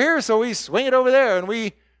swings over here, so we swing it over there, and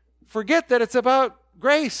we forget that it's about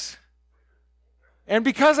grace. And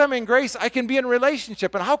because I'm in grace, I can be in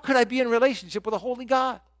relationship. And how could I be in relationship with a holy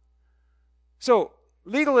God? So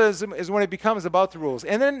legalism is when it becomes about the rules.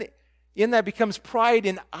 And then in that becomes pride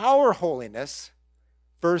in our holiness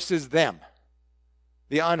versus them,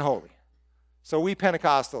 the unholy. So we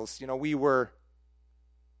Pentecostals, we were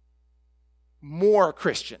more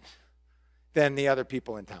Christian than the other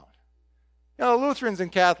people in town. Lutherans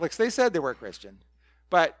and Catholics, they said they were Christian,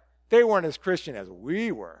 but they weren't as Christian as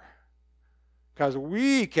we were because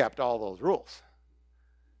we kept all those rules.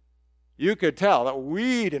 You could tell that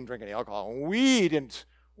we didn't drink any alcohol. We didn't,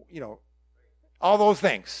 all those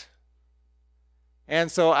things.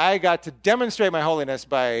 And so I got to demonstrate my holiness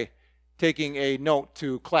by taking a note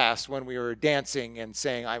to class when we were dancing and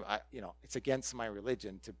saying, it's against my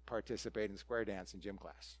religion to participate in square dance in gym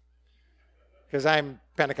class. because I'm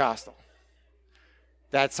Pentecostal.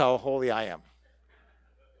 That's how holy I am.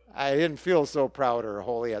 I didn't feel so proud or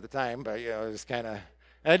holy at the time, but it was kind of.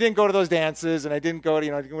 And I didn't go to those dances, and I didn't go to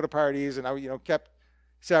I didn't go to parties, and I kept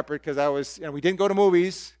separate because I was. We didn't go to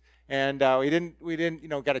movies, and we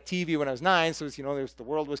didn't got a TV when I was 9, so it was, the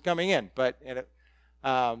world was coming in. But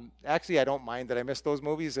actually, I don't mind that I missed those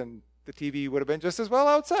movies, and the TV would have been just as well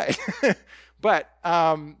outside. But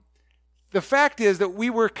the fact is that we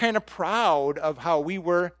were kind of proud of how we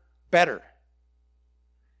were better.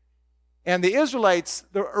 And the Israelites,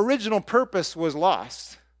 the original purpose was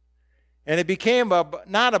lost. And it became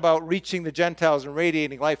not about reaching the Gentiles and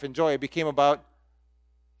radiating life and joy. It became about,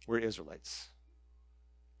 we're Israelites.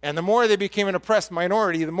 And the more they became an oppressed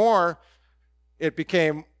minority, the more it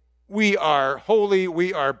became, we are holy,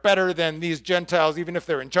 we are better than these Gentiles, even if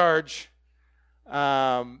they're in charge.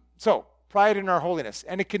 So, pride in our holiness.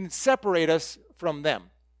 And it can separate us from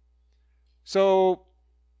them. So,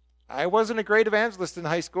 I wasn't a great evangelist in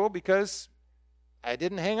high school because I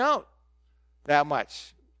didn't hang out that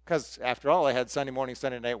much. Because after all, I had Sunday morning,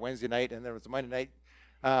 Sunday night, Wednesday night, and there was Monday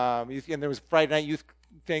night, and there was Friday night youth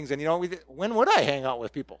things. And when would I hang out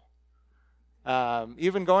with people?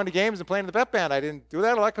 Even going to games and playing in the pep band, I didn't do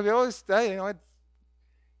that a lot because we always, had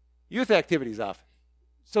youth activities often.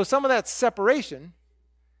 So some of that separation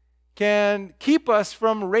can keep us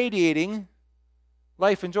from radiating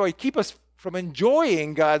life and joy, keep us from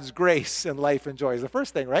enjoying God's grace and life and joy is the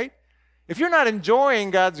first thing, right? If you're not enjoying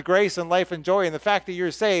God's grace and life and joy and the fact that you're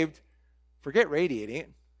saved, forget radiating it,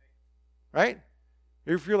 right?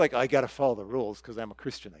 If you're like, I got to follow the rules because I'm a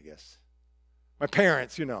Christian, I guess. My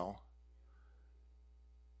parents,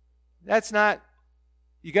 That's not,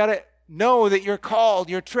 you got to know that you're called,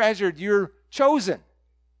 you're treasured, you're chosen.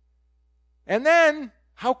 And then,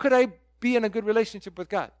 how could I be in a good relationship with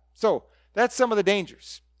God? So, that's some of the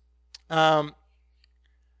dangers.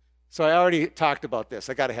 So I already talked about this.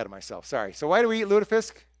 I got ahead of myself. Sorry. So why do we eat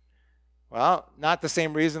lutefisk? Well, not the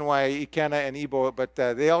same reason why I eat Kenna and Ebo, but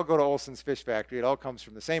they all go to Olsen's Fish Factory. It all comes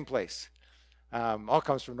from the same place. All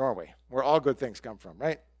comes from Norway, where all good things come from,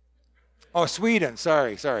 right? Oh, Sweden.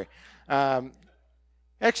 Sorry.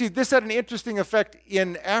 Actually, this had an interesting effect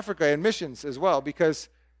in Africa and missions as well, because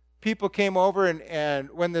people came over and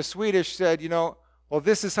when the Swedish said, well,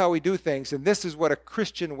 this is how we do things, and this is what a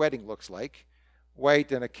Christian wedding looks like,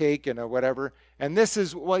 white and a cake and a whatever, and this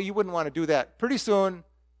is, well, you wouldn't want to do that. Pretty soon,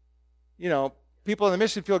 people in the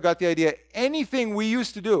mission field got the idea, anything we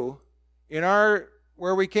used to do in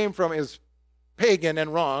where we came from is pagan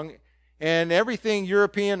and wrong, and everything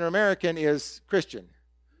European or American is Christian.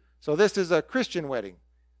 So this is a Christian wedding.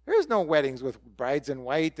 There's no weddings with brides in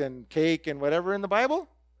white and cake and whatever in the Bible.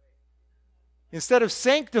 Instead of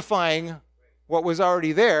sanctifying what was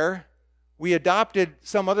already there, we adopted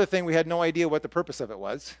some other thing. We had no idea what the purpose of it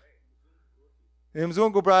was. And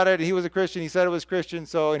Mzungu brought it, and he was a Christian. He said it was Christian,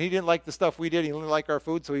 and he didn't like the stuff we did. He didn't like our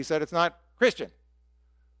food, so he said it's not Christian.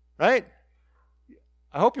 Right?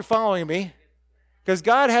 I hope you're following me. Because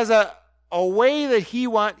God has a way that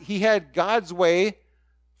he had God's way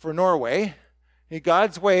for Norway,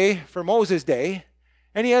 God's way for Moses' day,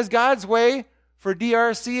 and he has God's way for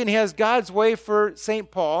DRC, and he has God's way for St.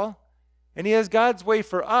 Paul, and he has God's way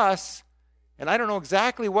for us. And I don't know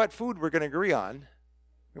exactly what food we're going to agree on.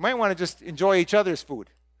 We might want to just enjoy each other's food.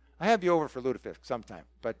 I have you over for lutefisk sometime,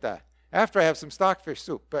 but after I have some stockfish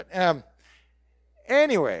soup. But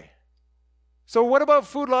anyway, so what about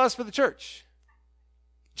food laws for the church?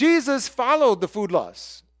 Jesus followed the food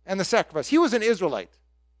laws and the sacrifice. He was an Israelite.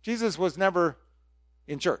 Jesus was never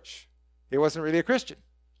in church. He wasn't really a Christian.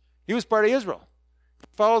 He was part of Israel. He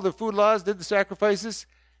followed the food laws, did the sacrifices,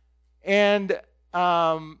 and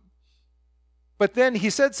but then he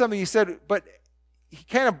said something. He said, but he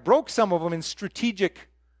kind of broke some of them in strategic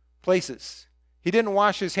places. He didn't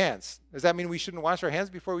wash his hands. Does that mean we shouldn't wash our hands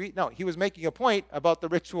before we eat? No, he was making a point about the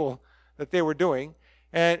ritual that they were doing.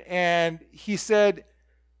 And he said,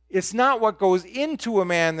 it's not what goes into a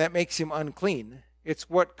man that makes him unclean. It's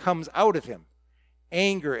what comes out of him.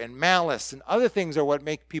 Anger and malice and other things are what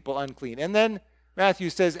make people unclean. And then Matthew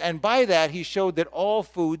says, and by that he showed that all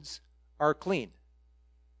foods are clean.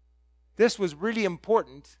 This was really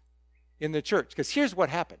important in the church, because here's what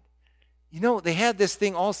happened. They had this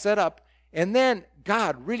thing all set up, and then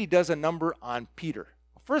God really does a number on Peter.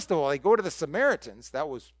 First of all, they go to the Samaritans. That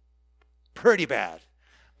was pretty bad.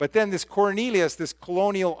 But then this Cornelius, this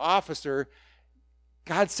colonial officer,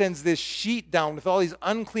 God sends this sheet down with all these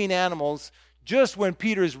unclean animals just when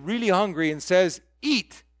Peter is really hungry and says,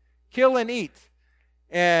 eat, kill and eat.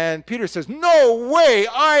 And Peter says, no way,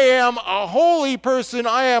 I am a holy person.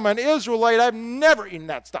 I am an Israelite. I've never eaten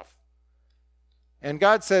that stuff. And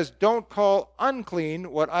God says, don't call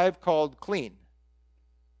unclean what I've called clean.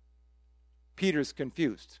 Peter's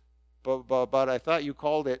confused. But I thought you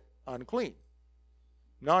called it unclean.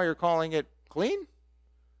 Now you're calling it clean?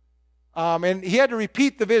 And he had to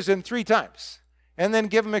repeat the vision 3 times. And then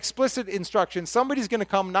give him explicit instructions. Somebody's going to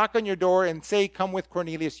come knock on your door and say, come with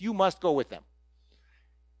Cornelius. You must go with them.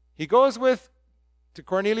 He goes to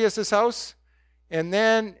Cornelius' house. And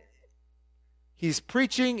then he's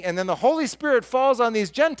preaching. And then the Holy Spirit falls on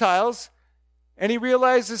these Gentiles. And he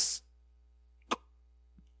realizes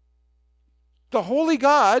the Holy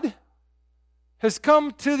God has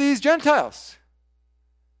come to these Gentiles.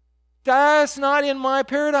 That's not in my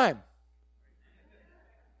paradigm.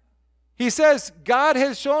 He says, God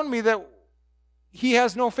has shown me that he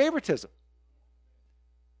has no favoritism.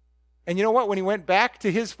 And you know what? When he went back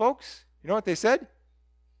to his folks, you know what they said?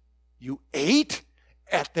 You ate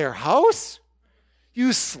at their house?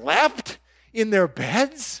 You slept in their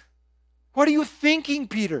beds? What are you thinking,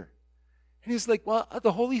 Peter? And he's like, well,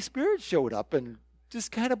 the Holy Spirit showed up and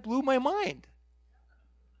just kind of blew my mind.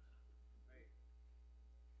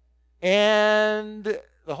 And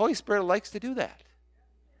the Holy Spirit likes to do that.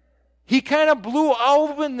 He kind of blew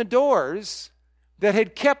open the doors that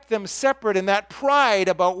had kept them separate in that pride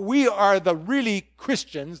about we are the really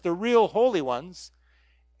Christians, the real holy ones.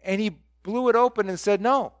 And he blew it open and said,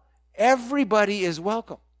 no, everybody is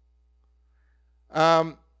welcome.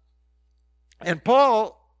 And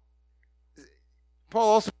Paul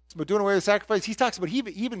also, about doing away with sacrifice, he talks about he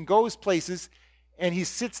even goes places and he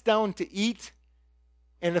sits down to eat,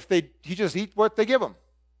 and he just eat what they give him.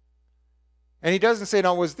 And he doesn't say,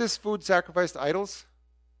 now, was this food sacrificed to idols?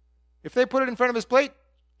 If they put it in front of his plate,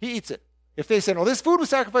 he eats it. If they say, no, this food was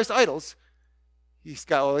sacrificed to idols, he's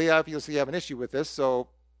got, well, yeah, obviously you have an issue with this, so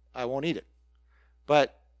I won't eat it.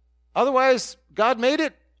 But otherwise, God made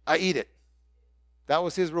it, I eat it. That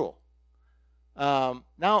was his rule.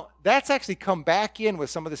 Now, that's actually come back in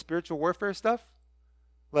with some of the spiritual warfare stuff.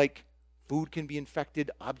 Like, food can be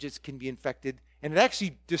infected, objects can be infected, and it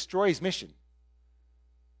actually destroys mission.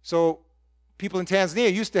 So, people in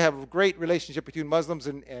Tanzania used to have a great relationship between Muslims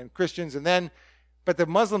and Christians, but the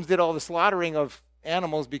Muslims did all the slaughtering of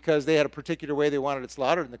animals because they had a particular way they wanted it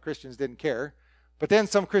slaughtered, and the Christians didn't care. But then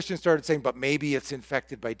some Christians started saying, but maybe it's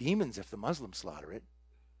infected by demons if the Muslims slaughter it.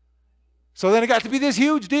 So then it got to be this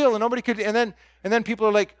huge deal, and nobody could, and then people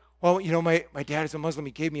are like, well, you know, my dad is a Muslim,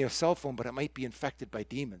 he gave me a cell phone, but it might be infected by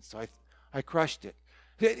demons, so I crushed it.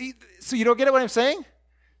 So you don't get what I'm saying?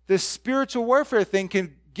 This spiritual warfare thing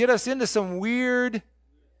can get us into some weird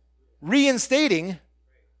reinstating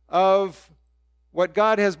of what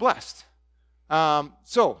God has blessed.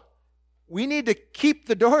 So we need to keep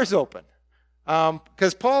the doors open,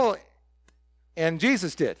 because Paul and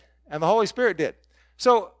Jesus did, and the Holy Spirit did.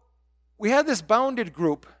 So we had this bounded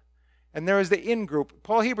group, and there is the in group.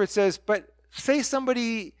 Paul Hebert says, but say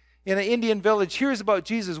somebody in an Indian village hears about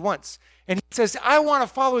Jesus once, and he says, I want to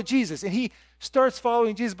follow Jesus, and he starts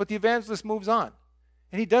following Jesus, but the evangelist moves on.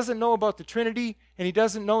 And he doesn't know about the Trinity, and he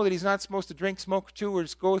doesn't know that he's not supposed to drink, smoke, chew, or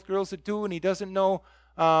just go with girls that do, and he doesn't know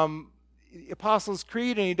Apostles'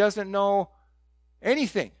 Creed, and he doesn't know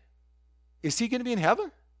anything. Is he going to be in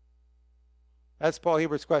heaven? That's Paul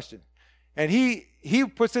Hebert's question. And he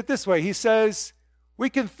puts it this way. He says, we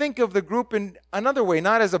can think of the group in another way,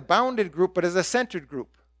 not as a bounded group, but as a centered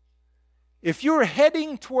group. If you're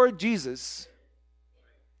heading toward Jesus,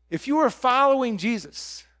 if you are following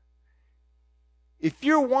Jesus, if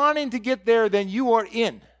you're wanting to get there, then you are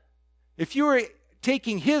in. If you are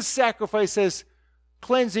taking his sacrifice as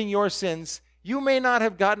cleansing your sins, you may not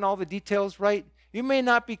have gotten all the details right. You may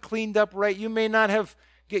not be cleaned up right. You may not have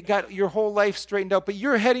got your whole life straightened out, but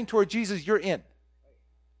you're heading toward Jesus, you're in.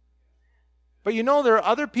 But you know, there are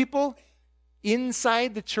other people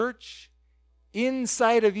inside the church,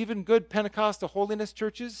 inside of even good Pentecostal holiness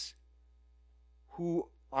churches, who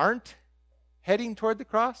aren't heading toward the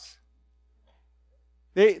cross.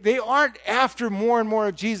 They aren't after more and more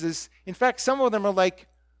of Jesus. In fact, some of them are like,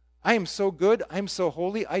 I am so good, I'm so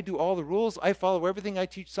holy, I do all the rules, I follow everything, I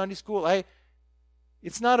teach Sunday school.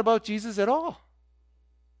 It's not about Jesus at all.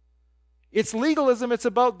 It's legalism. It's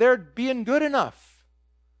about their being good enough,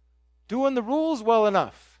 doing the rules well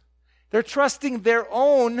enough. They're trusting their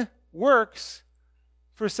own works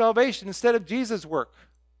for salvation instead of Jesus' work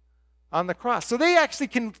on the cross. So they actually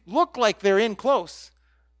can look like they're in close,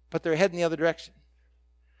 but they're heading the other direction.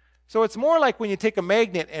 So it's more like when you take a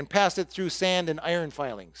magnet and pass it through sand and iron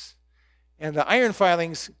filings, and the iron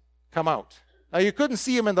filings come out. Now, you couldn't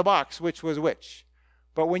see them in the box, which was which.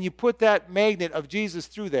 But when you put that magnet of Jesus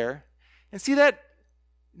through there, and see that,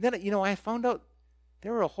 then, you know, I found out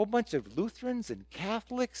there were a whole bunch of Lutherans and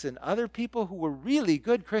Catholics and other people who were really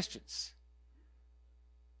good Christians.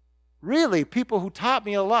 Really, people who taught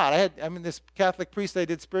me a lot. This Catholic priest I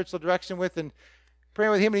did spiritual direction with and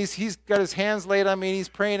praying with him, and he's got his hands laid on me, and he's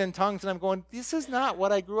praying in tongues, and I'm going, this is not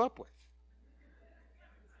what I grew up with.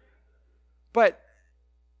 But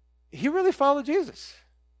he really followed Jesus.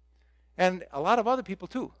 And a lot of other people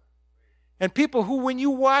too. And people who, when you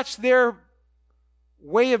watch their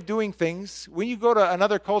way of doing things, when you go to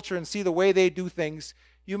another culture and see the way they do things,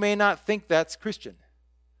 you may not think that's Christian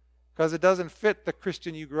because it doesn't fit the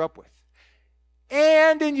Christian you grew up with.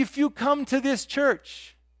 And if you come to this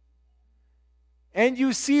church and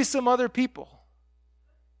you see some other people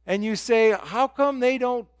and you say, how come we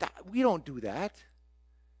don't do that?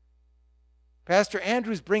 Pastor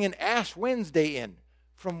Andrew's bringing Ash Wednesday in.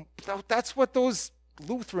 That's what those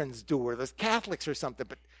Lutherans do, or those Catholics or something.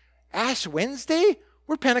 But Ash Wednesday?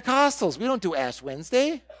 We're Pentecostals. We don't do Ash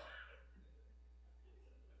Wednesday.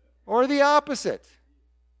 Or the opposite.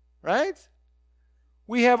 Right?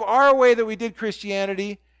 We have our way that we did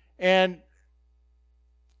Christianity, and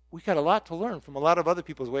we got a lot to learn from a lot of other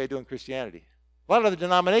people's way of doing Christianity. A lot of other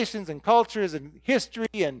denominations and cultures and history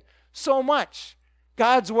and so much.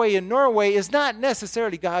 God's way in Norway is not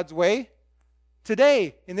necessarily God's way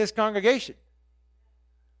today in this congregation.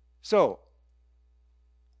 So,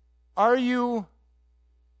 are you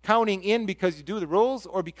counting in because you do the rules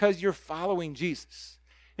or because you're following Jesus?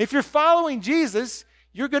 If you're following Jesus,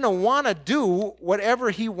 you're going to want to do whatever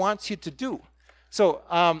he wants you to do. So,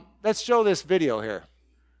 let's show this video here.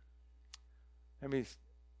 Let me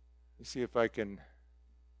see if I can...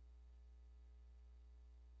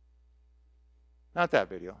 Not that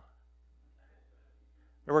video.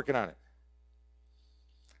 They're working on it.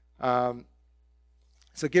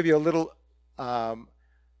 So give you a little... I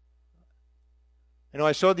know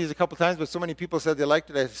I showed these a couple times, but so many people said they liked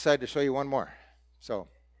it, I decided to show you one more. So...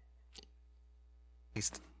 He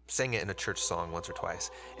sang it in a church song once or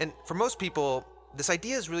twice. And for most people, this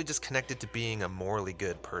idea is really just connected to being a morally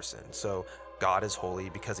good person. So God is holy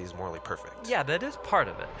because he's morally perfect. Yeah, that is part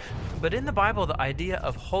of it. But in the Bible, the idea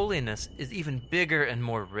of holiness is even bigger and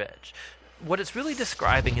more rich. What it's really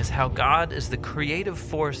describing is how God is the creative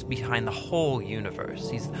force behind the whole universe.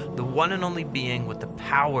 He's the one and only being with the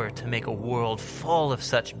power to make a world full of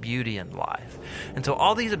such beauty and life. And so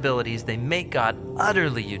all these abilities, they make God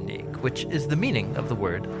utterly unique, which is the meaning of the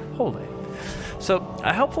word holy. So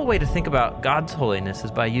a helpful way to think about God's holiness is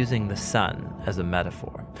by using the sun as a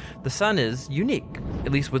metaphor. The sun is unique,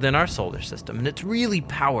 at least within our solar system, and it's really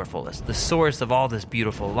powerful. It's the source of all this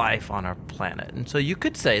beautiful life on our planet. And so you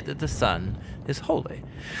could say that the sun is holy.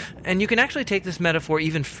 And you can actually take this metaphor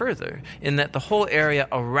even further in that the whole area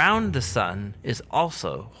around the sun is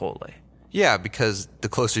also holy. Yeah, because the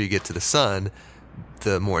closer you get to the sun,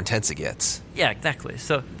 the more intense it gets. Yeah, exactly.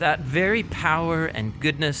 So that very power and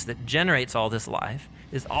goodness that generates all this life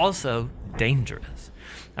is also dangerous.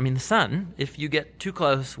 I mean, the sun, if you get too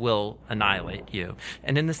close, will annihilate you.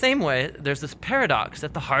 And in the same way, there's this paradox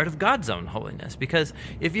at the heart of God's own holiness, because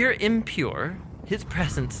if you're impure, his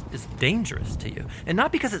presence is dangerous to you. And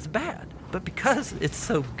not because it's bad, but because it's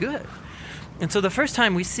so good. And so the first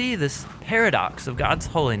time we see this paradox of God's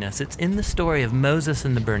holiness, it's in the story of Moses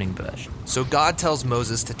and the burning bush. So God tells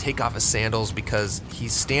Moses to take off his sandals because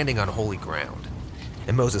he's standing on holy ground.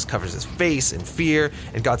 And Moses covers his face in fear,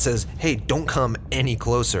 and God says, hey, don't come any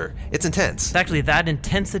closer. It's intense. It's actually that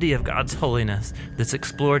intensity of God's holiness that's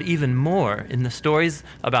explored even more in the stories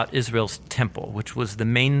about Israel's temple, which was the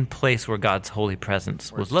main place where God's holy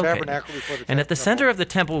presence was located. And at the center of the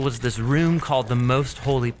temple was this room called the Most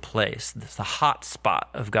Holy Place, this the hot spot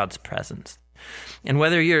of God's presence. And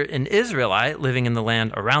whether you're an Israelite living in the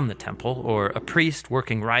land around the temple or a priest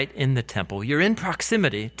working right in the temple, you're in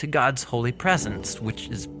proximity to God's holy presence, which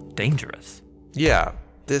is dangerous. Yeah,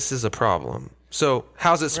 this is a problem. So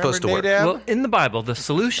how's it supposed to work? Well, in the Bible, the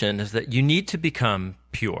solution is that you need to become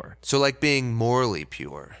pure. So like being morally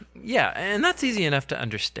pure. Yeah, and that's easy enough to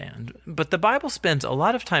understand. But the Bible spends a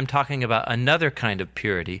lot of time talking about another kind of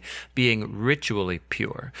purity, being ritually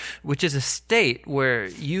pure, which is a state where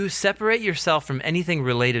you separate yourself from anything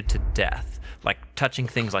related to death, like touching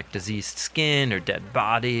things like diseased skin or dead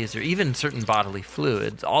bodies or even certain bodily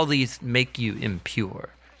fluids. All these make you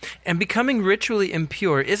impure. And becoming ritually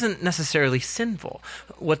impure isn't necessarily sinful.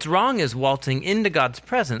 What's wrong is waltzing into God's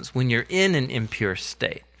presence when you're in an impure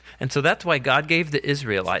state. And so that's why God gave the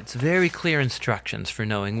Israelites very clear instructions for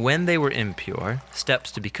knowing when they were impure,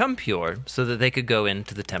 steps to become pure, so that they could go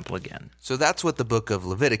into the temple again. So that's what the book of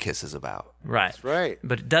Leviticus is about. Right. That's right.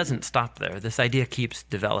 But it doesn't stop there. This idea keeps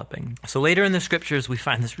developing. So later in the scriptures, we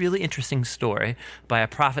find this really interesting story by a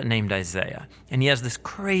prophet named Isaiah. And he has this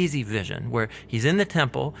crazy vision where he's in the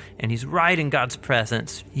temple and he's right in God's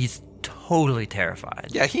presence. He's totally terrified.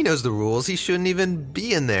 Yeah, he knows the rules. He shouldn't even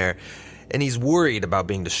be in there. And he's worried about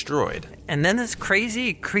being destroyed. And then this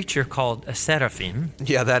crazy creature called a seraphim.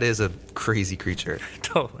 Yeah, that is a crazy creature.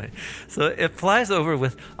 Totally. So it flies over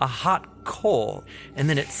with a hot coal, and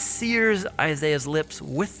then it sears Isaiah's lips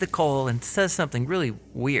with the coal and says something really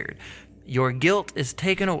weird. Your guilt is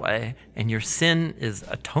taken away, and your sin is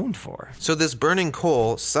atoned for. So this burning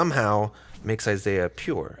coal somehow makes Isaiah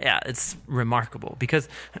pure. Yeah, it's remarkable because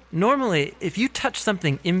normally if you touch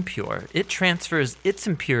something impure, it transfers its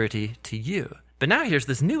impurity to you. But now here's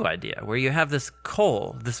this new idea where you have this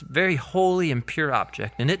coal, this very holy and pure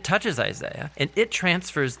object, and it touches Isaiah, and it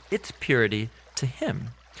transfers its purity to him.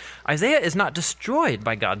 Isaiah is not destroyed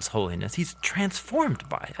by God's holiness. He's transformed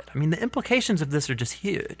by it. I mean, the implications of this are just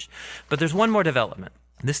huge. But there's one more development.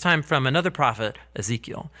 This time from another prophet,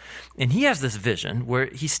 Ezekiel. And he has this vision where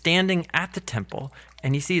he's standing at the temple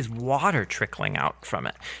and he sees water trickling out from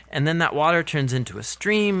it. And then that water turns into a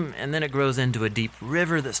stream, and then it grows into a deep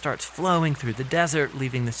river that starts flowing through the desert,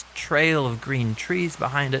 leaving this trail of green trees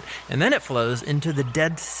behind it. And then it flows into the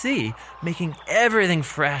Dead Sea, making everything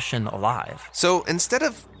fresh and alive. So instead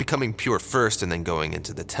of becoming pure first and then going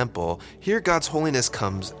into the temple, here God's holiness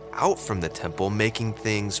comes out from the temple, making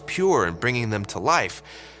things pure and bringing them to life.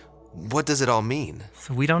 What does it all mean?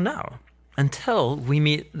 So we don't know until we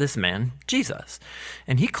meet this man, Jesus.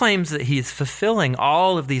 And he claims that he is fulfilling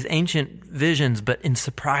all of these ancient visions, but in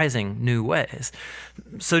surprising new ways.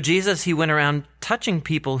 So Jesus, he went around touching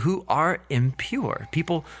people who are impure,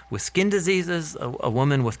 people with skin diseases, a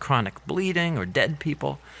woman with chronic bleeding, or dead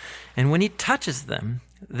people. And when he touches them,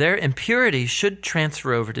 their impurity should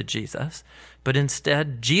transfer over to Jesus, but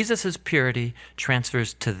instead, Jesus' purity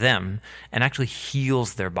transfers to them and actually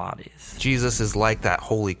heals their bodies. Jesus is like that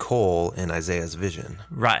holy coal in Isaiah's vision.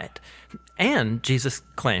 Right. And Jesus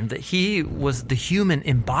claimed that he was the human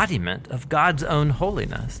embodiment of God's own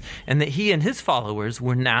holiness, and that he and his followers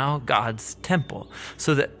were now God's temple,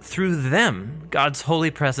 so that through them, God's holy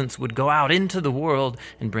presence would go out into the world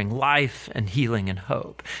and bring life and healing and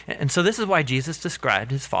hope. And so this is why Jesus described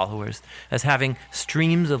his followers as having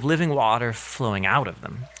streams of living water flowing out of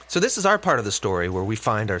them. So this is our part of the story where we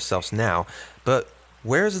find ourselves now, but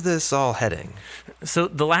where's this all heading? So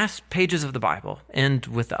the last pages of the Bible end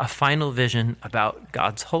with a final vision about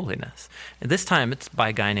God's holiness. And this time it's by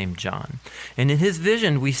a guy named John. And in his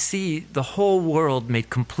vision, we see the whole world made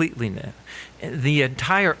completely new. The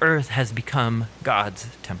entire earth has become God's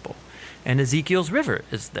temple. And Ezekiel's river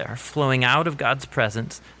is there, flowing out of God's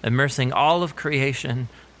presence, immersing all of creation,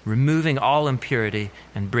 removing all impurity,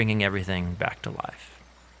 and bringing everything back to life.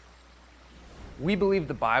 We believe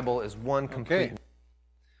the Bible is one complete... Okay.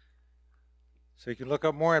 So you can look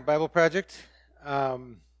up more at Bible Project.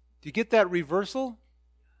 Do you get that reversal?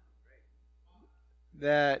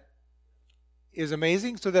 That is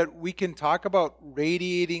amazing, so that we can talk about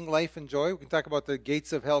radiating life and joy. We can talk about the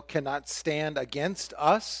gates of hell cannot stand against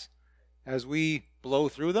us as we blow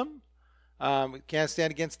through them. It can't stand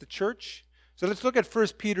against the church. So let's look at 1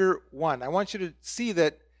 Peter 1. I want you to see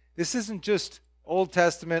that this isn't just Old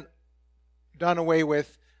Testament done away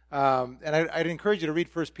with. And I'd encourage you to read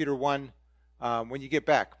 1 Peter 1 when you get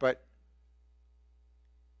back. But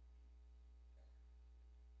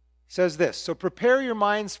it says this: so prepare your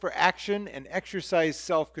minds for action and exercise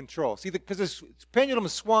self-control. See, because this pendulum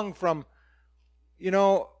swung from, we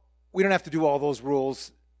don't have to do all those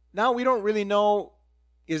rules. Now we don't really know,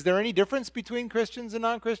 is there any difference between Christians and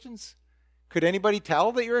non-Christians? Could anybody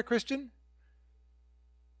tell that you're a Christian?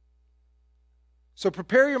 So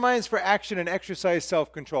prepare your minds for action and exercise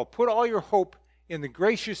self-control. Put all your hope in the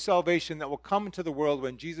gracious salvation that will come into the world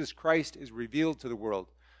when Jesus Christ is revealed to the world.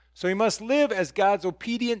 So you must live as God's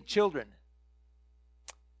obedient children.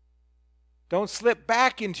 Don't slip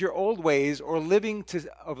back into your old ways or living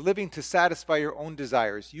to satisfy your own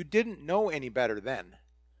desires. You didn't know any better then.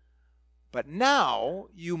 But now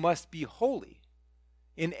you must be holy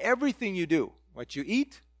in everything you do. What you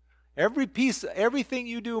eat, everything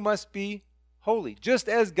you do must be holy, just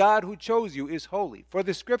as God who chose you is holy. For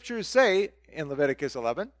the scriptures say in Leviticus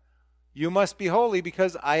 11, you must be holy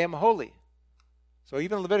because I am holy. So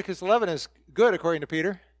even Leviticus 11 is good according to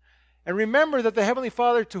Peter. And remember that the Heavenly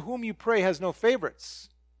Father to whom you pray has no favorites.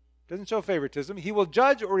 Doesn't show favoritism. He will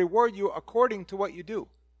judge or reward you according to what you do.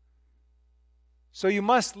 So you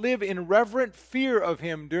must live in reverent fear of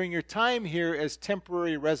him during your time here as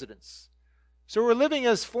temporary residents. So we're living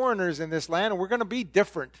as foreigners in this land, and we're going to be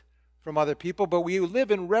different from other people, but we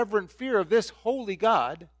live in reverent fear of this holy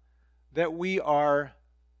God that we are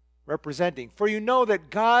representing. For you know that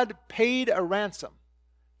God paid a ransom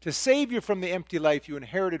to save you from the empty life you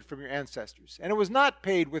inherited from your ancestors. And it was not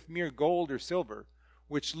paid with mere gold or silver,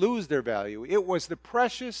 which lose their value. It was the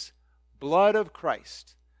precious blood of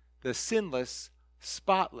Christ, the sinless,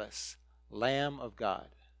 spotless Lamb of God.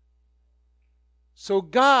 So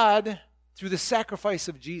God, through the sacrifice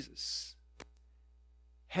of Jesus,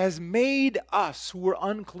 has made us who were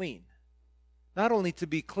unclean, not only to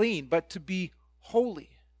be clean, but to be holy.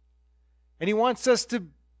 And he wants us to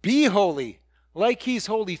be holy, like he's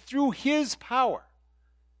holy, through his power.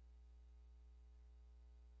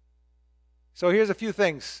 So here's a few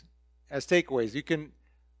things as takeaways.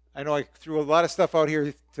 I know I threw a lot of stuff out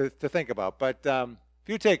here to think about, but a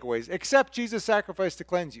few takeaways. Accept Jesus' sacrifice to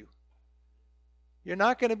cleanse you. You're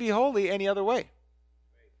not going to be holy any other way.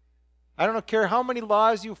 I don't care how many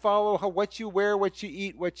laws you follow, what you wear, what you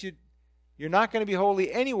eat, you're not going to be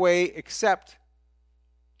holy anyway except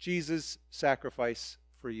Jesus' sacrifice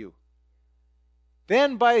for you.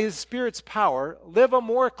 Then by his Spirit's power, live a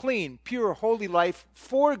more clean, pure, holy life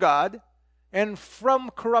for God and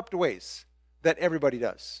from corrupt ways that everybody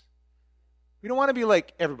does. We don't want to be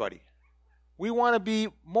like everybody. We want to be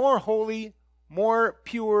more holy, more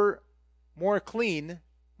pure, more clean,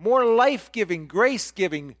 more life-giving,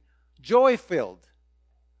 grace-giving, joy-filled.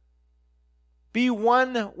 Be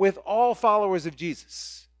one with all followers of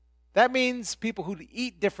Jesus. That means people who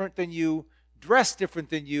eat different than you, dress different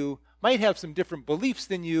than you, might have some different beliefs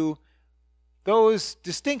than you. Those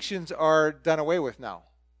distinctions are done away with now.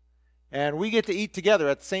 And we get to eat together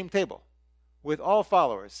at the same table with all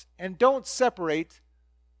followers. And don't separate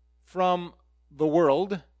from the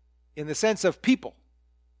world in the sense of people.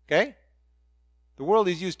 Okay? The world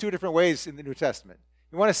is used two different ways in the New Testament.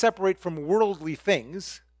 You want to separate from worldly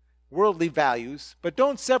things, worldly values, but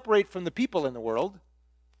don't separate from the people in the world.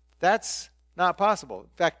 That's not possible. In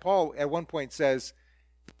fact, Paul at one point says,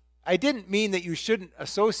 I didn't mean that you shouldn't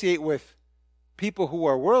associate with people who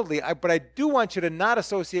are worldly, but I do want you to not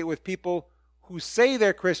associate with people who say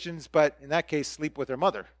they're Christians, but in that case, sleep with their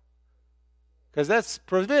mother. Because that's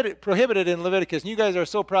prohibited in Leviticus. And you guys are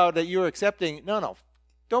so proud that you're accepting. No.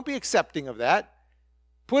 Don't be accepting of that.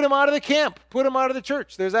 Put them out of the camp. Put them out of the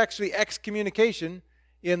church. There's actually excommunication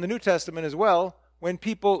in the New Testament as well when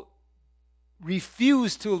people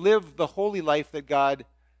refuse to live the holy life that God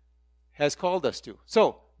has called us to.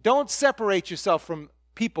 So, don't separate yourself from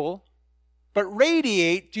people, but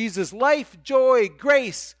radiate Jesus' life, joy,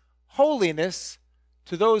 grace, holiness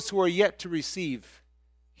to those who are yet to receive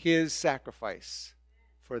his sacrifice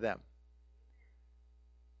for them.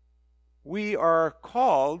 We are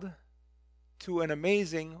called to an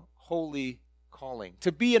amazing, holy calling,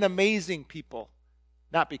 to be an amazing people,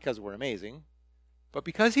 not because we're amazing, but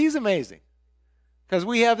because he's amazing. Because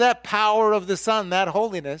we have that power of the Son, that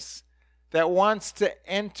holiness, that wants to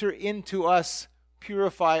enter into us,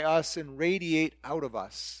 purify us, and radiate out of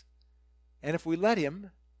us. And if we let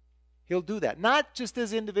him, he'll do that. Not just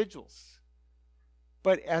as individuals,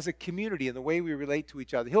 but as a community in the way we relate to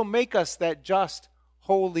each other. He'll make us that just,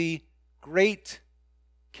 holy, great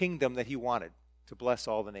kingdom that he wanted to bless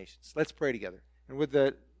all the nations. Let's pray together. And with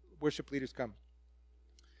the worship leaders come.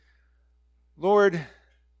 Lord,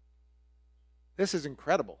 this is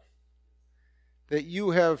incredible that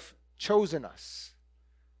you have chosen us,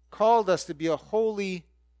 called us to be a holy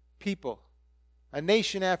people, a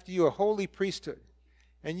nation after you, a holy priesthood,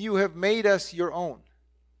 and you have made us your own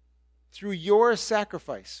through your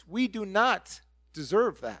sacrifice. We do not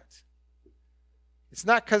deserve that. It's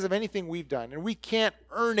not because of anything we've done, and we can't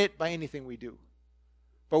earn it by anything we do,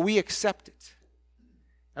 but we accept it.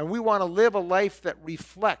 And we want to live a life that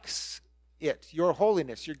reflects it, your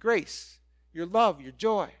holiness, your grace, your love, your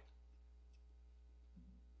joy.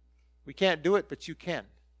 We can't do it, but you can.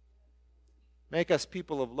 Make us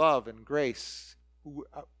people of love and grace who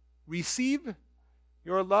receive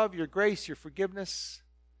your love, your grace, your forgiveness,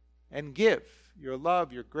 and give your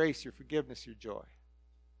love, your grace, your forgiveness, your joy.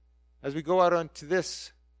 As we go out onto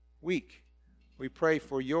this week, we pray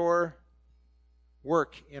for your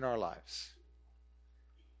work in our lives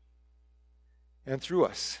and through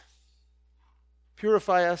us.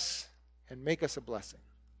 Purify us and make us a blessing.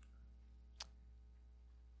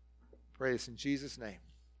 Pray this in Jesus' name.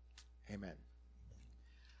 Amen.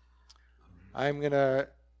 I'm going to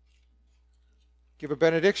give a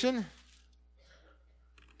benediction,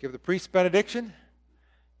 give the priest benediction,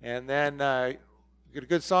 and then You get a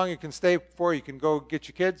good song you can stay for. You can go get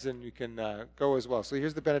your kids, and you can go as well. So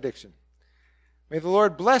here's the benediction. May the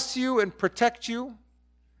Lord bless you and protect you.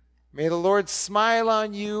 May the Lord smile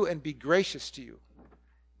on you and be gracious to you.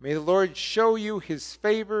 May the Lord show you his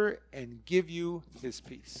favor and give you his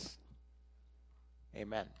peace.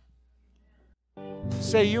 Amen.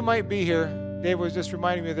 Say, you might be here. Dave was just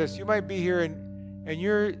reminding me of this. You might be here and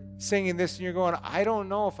you're singing this and you're going, I don't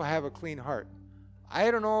know if I have a clean heart. I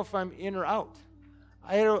don't know if I'm in or out.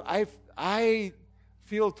 I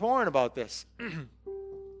feel torn about this.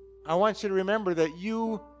 I want you to remember that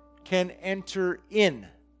you can enter in.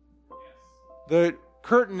 The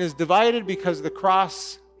curtain is divided because the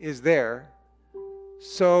cross is there.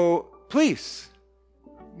 So please,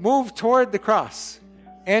 move toward the cross.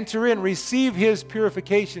 Enter in, receive his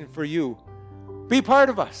purification for you. Be part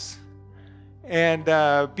of us. And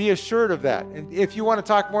be assured of that. And if you want to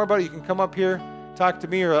talk more about it, you can come up here, talk to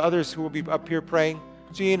me or others who will be up here praying.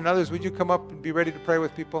 Gene and others, would you come up and be ready to pray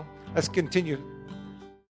with people? Let's continue.